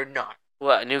sorry, you're not.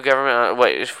 What, a new government?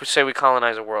 Wait, if we say we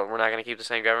colonize a world, we're not gonna keep the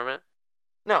same government?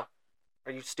 No.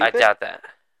 Are you stupid? I doubt that.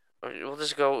 We'll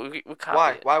just go. We copy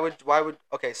Why? it. Why would?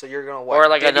 Okay, so you're gonna what? Or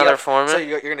like another format. So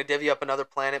you're gonna divvy up another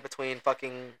planet between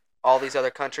fucking all these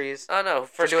other countries. Oh no,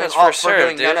 for doing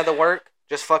none of the work,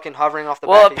 just fucking hovering off the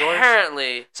back of yours. Well,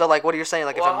 apparently. So like, what are you saying?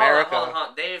 Like, if America, hold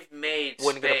on. They've made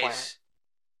space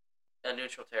a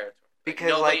neutral territory because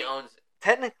nobody owns it.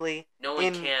 Technically, no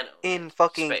one can own in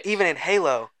fucking space. Even in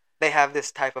Halo, they have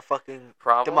this type of fucking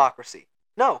problem? Democracy.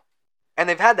 No. And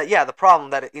they've had that, the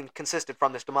problem that it consisted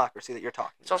from this democracy that you're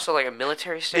talking about. It's also like a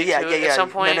military state, at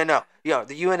some point? No.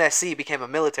 The UNSC became a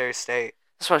military state.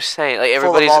 That's what I'm saying. Like,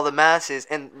 everybody's... full of all the masses,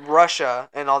 and Russia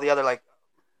and all the other, like,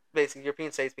 basically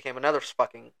European states became another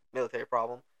fucking military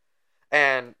problem.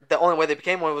 And the only way they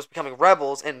became one was becoming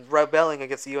rebels and rebelling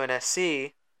against the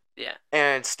UNSC. Yeah.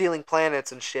 And stealing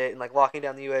planets and shit, and, like, locking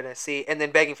down the UNSC, and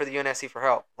then begging for the UNSC for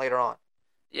help later on.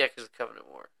 Yeah, because of the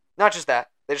Covenant War. Not just that.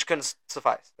 They just couldn't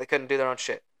suffice. They couldn't do their own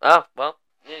shit. Oh, well,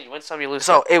 yeah, you win some, you lose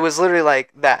some. So it was literally like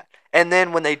that. And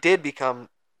then when they did become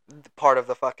part of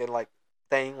the fucking, like,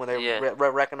 thing, when they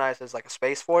recognized as, like, a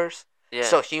space force,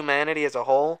 so humanity as a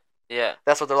whole,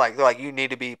 that's what they're like. They're like, you need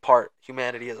to be part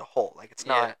humanity as a whole. Like, it's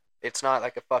not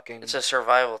like a fucking... It's a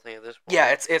survival thing at this point.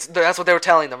 Yeah, it's that's what they were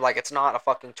telling them. Like, it's not a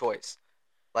fucking choice.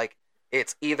 Like,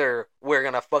 it's either we're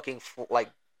gonna fucking,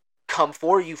 come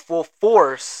for you full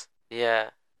force... Yeah.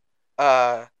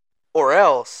 Or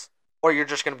else, or you're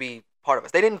just gonna be part of us.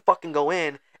 They didn't fucking go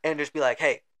in and just be like,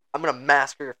 hey, I'm gonna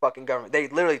massacre your fucking government. They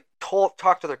literally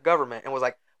talked to their government and was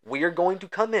like, we're going to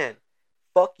come in,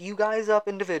 fuck you guys up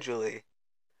individually,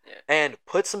 and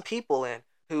put some people in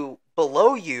who,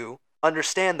 below you,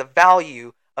 understand the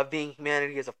value of being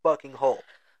humanity as a fucking whole.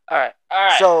 Alright.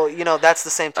 So, that's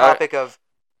the same topic of,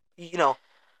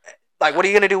 like, what are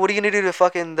you gonna do? What are you gonna do to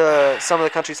fucking some of the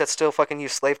countries that still fucking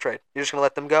use slave trade? You're just gonna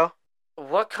let them go?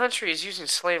 What country is using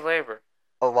slave labor?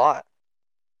 A lot.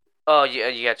 Oh, yeah,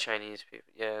 you got Chinese people.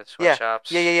 Yeah,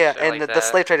 sweatshops. Yeah. And like the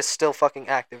slave trade is still fucking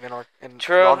active in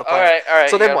True. On the planet. All right.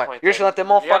 So then what? You're just gonna let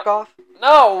them all fuck off?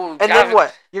 No. And then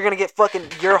what? You're gonna get fucking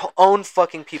your own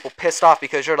fucking people pissed off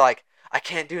because you're like, I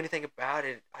can't do anything about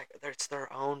it. Like, it's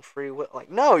their own free will. Like,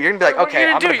 no, you're gonna be like, what okay, are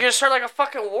you gonna do? You're gonna start like a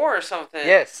fucking war or something.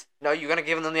 Yes. No, you're gonna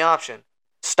give them the option.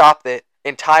 Stop it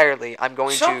entirely. I'm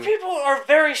going to. Some people are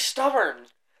very stubborn.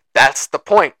 That's the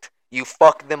point. You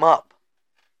fuck them up.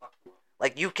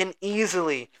 Like, you can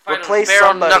easily replace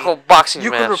somebody. Knuckle boxing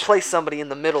you match. can replace somebody in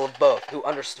the middle of both who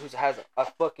has a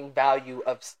fucking value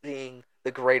of seeing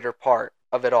the greater part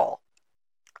of it all.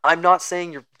 I'm not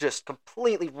saying you're just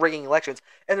completely rigging elections,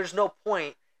 and there's no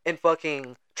point in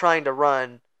fucking trying to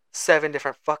run 7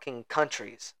 different fucking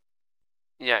countries.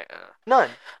 Yeah. None.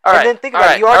 All right. And then think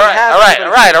about it. You already have. All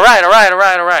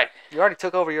right. You already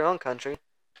took over your own country.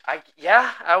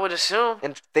 I would assume.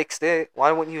 And fixed it.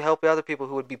 Why wouldn't you help other people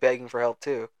who would be begging for help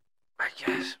too? I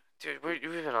guess, dude. We've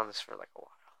been on this for like a while.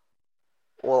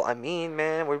 Well, I mean,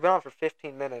 man, we've been on for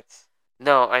 15 minutes.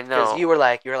 No, I know. Because you were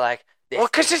like, this well,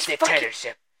 because it's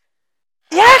dictatorship.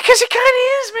 Yeah, because it kind of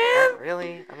is, man. Not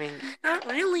really. I mean, not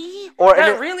really. Or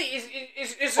not really.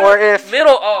 Is or if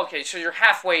middle. Oh, okay. So you're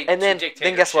halfway. And then, to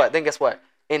dictatorship. Then guess what?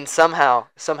 In somehow,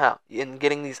 in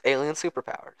getting these alien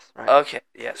superpowers, right? Okay.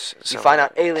 Yes. You find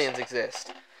out aliens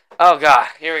exist. Oh God.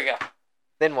 Here we go.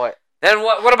 Then what? Then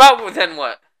what? What about then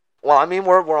what? Well, I mean,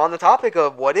 we're on the topic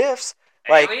of what ifs.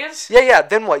 Like, aliens? Yeah.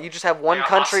 Then what? You just have one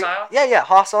country. Hostile? Yeah,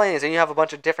 hostile aliens, and you have a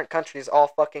bunch of different countries all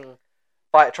fucking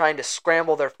trying to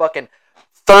scramble their fucking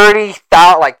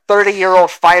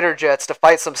 30-year-old fighter jets to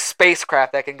fight some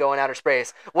spacecraft that can go in outer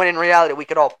space. When in reality, we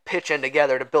could all pitch in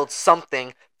together to build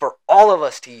something for all of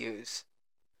us to use.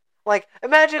 Like,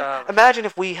 imagine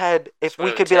if we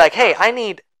could be like,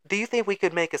 hey, do you think we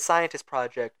could make a scientist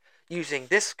project using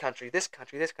this country, this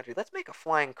country, this country? Let's make a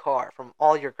flying car from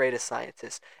all your greatest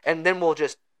scientists, and then we'll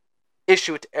just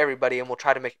issue it to everybody, and we'll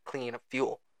try to make it clean of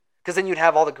fuel. Because then you'd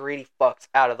have all the greedy fucks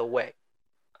out of the way.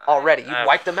 Already. You'd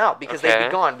wipe them out because they'd be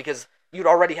gone because you'd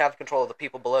already have control of the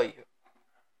people below you.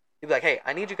 You'd be like, hey,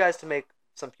 I need you guys to make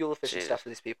some fuel-efficient stuff for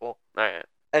these people. Alright.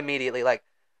 Immediately. Like,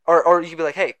 or you'd be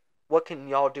like, hey, what can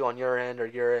y'all do on your end or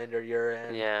your end or your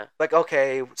end? Yeah. Like,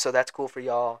 okay, so that's cool for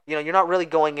y'all. You know, you're not really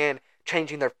going in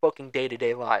changing their fucking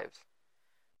day-to-day lives.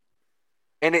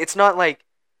 And it's not like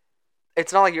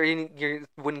you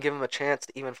wouldn't give them a chance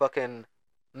to even fucking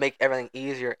make everything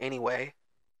easier anyway.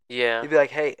 Yeah. You'd be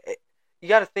like, hey... You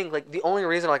gotta think, like, the only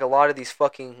reason, like, a lot of these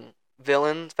fucking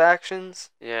villain factions...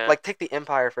 Yeah. Like, take the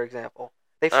Empire, for example.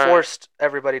 They forced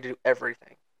everybody to do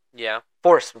everything. Yeah.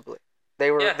 Forcibly. They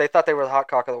thought they were the hot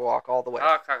cock of the walk all the way.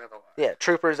 Hot cock of the walk. Yeah,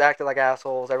 troopers acted like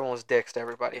assholes. Everyone was dicks to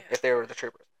everybody if they were the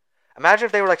troopers. Imagine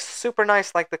if they were, like, super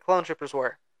nice like the clone troopers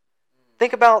were.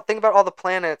 Think about all the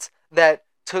planets that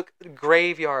took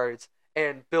graveyards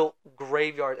and built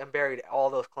graveyards and buried all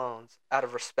those clones out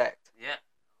of respect. Yeah.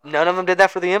 None of them did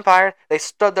that for the Empire. They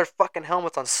stood their fucking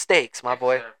helmets on stakes, my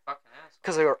boy.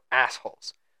 Because they were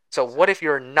assholes. So what if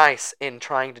you're nice in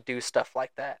trying to do stuff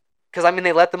like that? Because, I mean,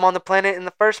 they let them on the planet in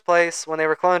the first place when they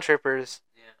were clone troopers.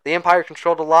 Yeah. The Empire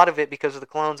controlled a lot of it because of the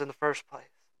clones in the first place.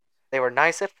 They were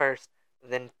nice at first,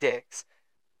 then dicks.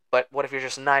 But what if you're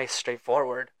just nice,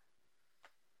 straightforward?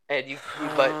 And you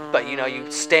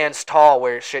stands tall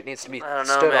where shit needs to be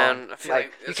stood on. I feel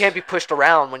like you can't be pushed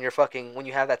around when you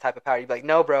have that type of power. You'd be like,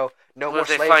 no, bro, no more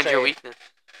slave trade. What if they find your weakness?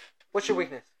 What's your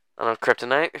weakness? I don't know,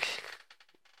 kryptonite.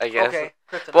 I guess. Okay,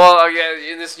 kryptonite. Well,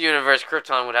 in this universe,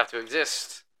 Krypton would have to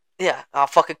exist. Yeah, I'll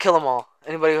fucking kill them all.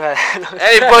 Anybody who had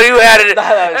anybody who had it.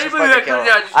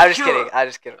 I'm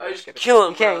just kidding. Kill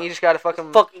him. You can't. You just gotta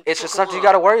fucking it's just something you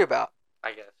gotta worry about.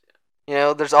 I guess. You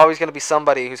know, there's always going to be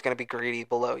somebody who's going to be greedy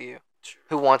below you. True.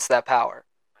 Who wants that power.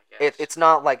 It's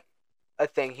not like a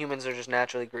thing. Humans are just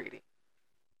naturally greedy.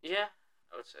 Yeah,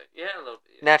 I would say. Yeah, a little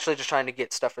bit. Yeah. Naturally just trying to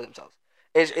get stuff for themselves.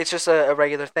 It's just a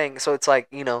regular thing. So it's like,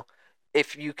 you know,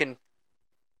 if you can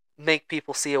make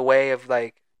people see a way of,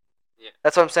 like... Yeah.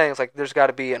 That's what I'm saying. It's like there's got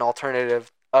to be an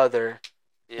alternative other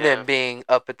than being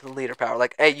up at the leader power.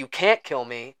 Like, hey, you can't kill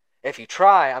me. If you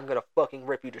try, I'm going to fucking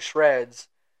rip you to shreds.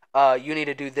 You need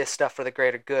to do this stuff for the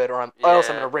greater good, or else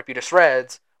I'm going to rip you to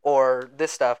shreds, or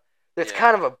this stuff. It's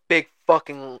kind of a big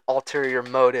fucking ulterior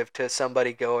motive to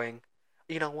somebody going,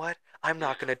 you know what? I'm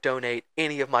not going to donate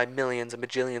any of my millions and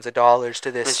bajillions of dollars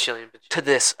to this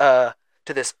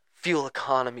fuel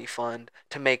economy fund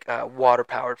to make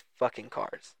water-powered fucking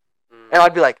cars. And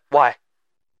I'd be like, why?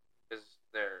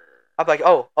 I'd be like,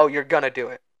 oh, you're going to do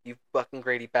it, you fucking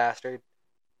greedy bastard.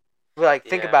 But like,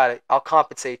 think about it. I'll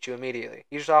compensate you immediately.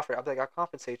 You just offer it. I'll be like, I'll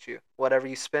compensate you. Whatever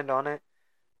you spend on it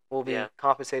will be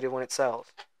compensated when it sells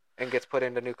and gets put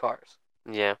into new cars.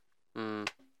 Yeah.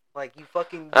 Like, you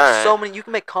fucking... So many... You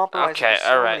can make compromises with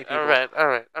so many people.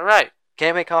 All right.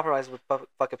 Can't make compromises with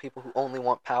fucking people who only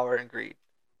want power and greed.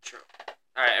 True.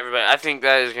 All right, everybody. I think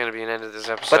that is going to be an end of this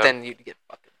episode. But then you'd get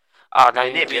fucking...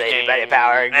 manipulated by the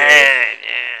power and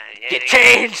greed. Get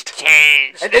changed!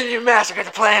 And then you massacre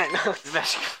the planet.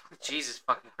 Jesus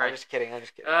fucking Christ. I'm just kidding.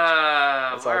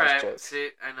 That's all right. See,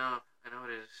 I know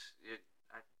it is.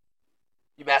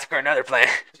 You massacre another planet.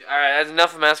 All right, that's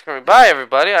enough of massacring. Bye,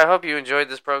 everybody. I hope you enjoyed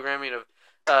this programming of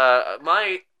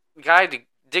my guide to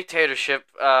dictatorship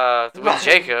with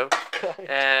Jacob,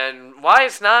 and why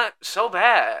it's not so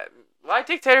bad. Light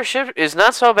Dictatorship is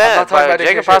not so bad by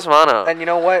Jacob Passamano. And you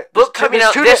know what? Book coming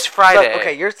out this Friday.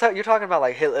 Okay, you're talking about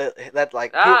like Hitler, that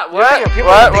like. What?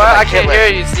 I can't hear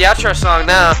you. It's the outro song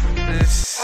now.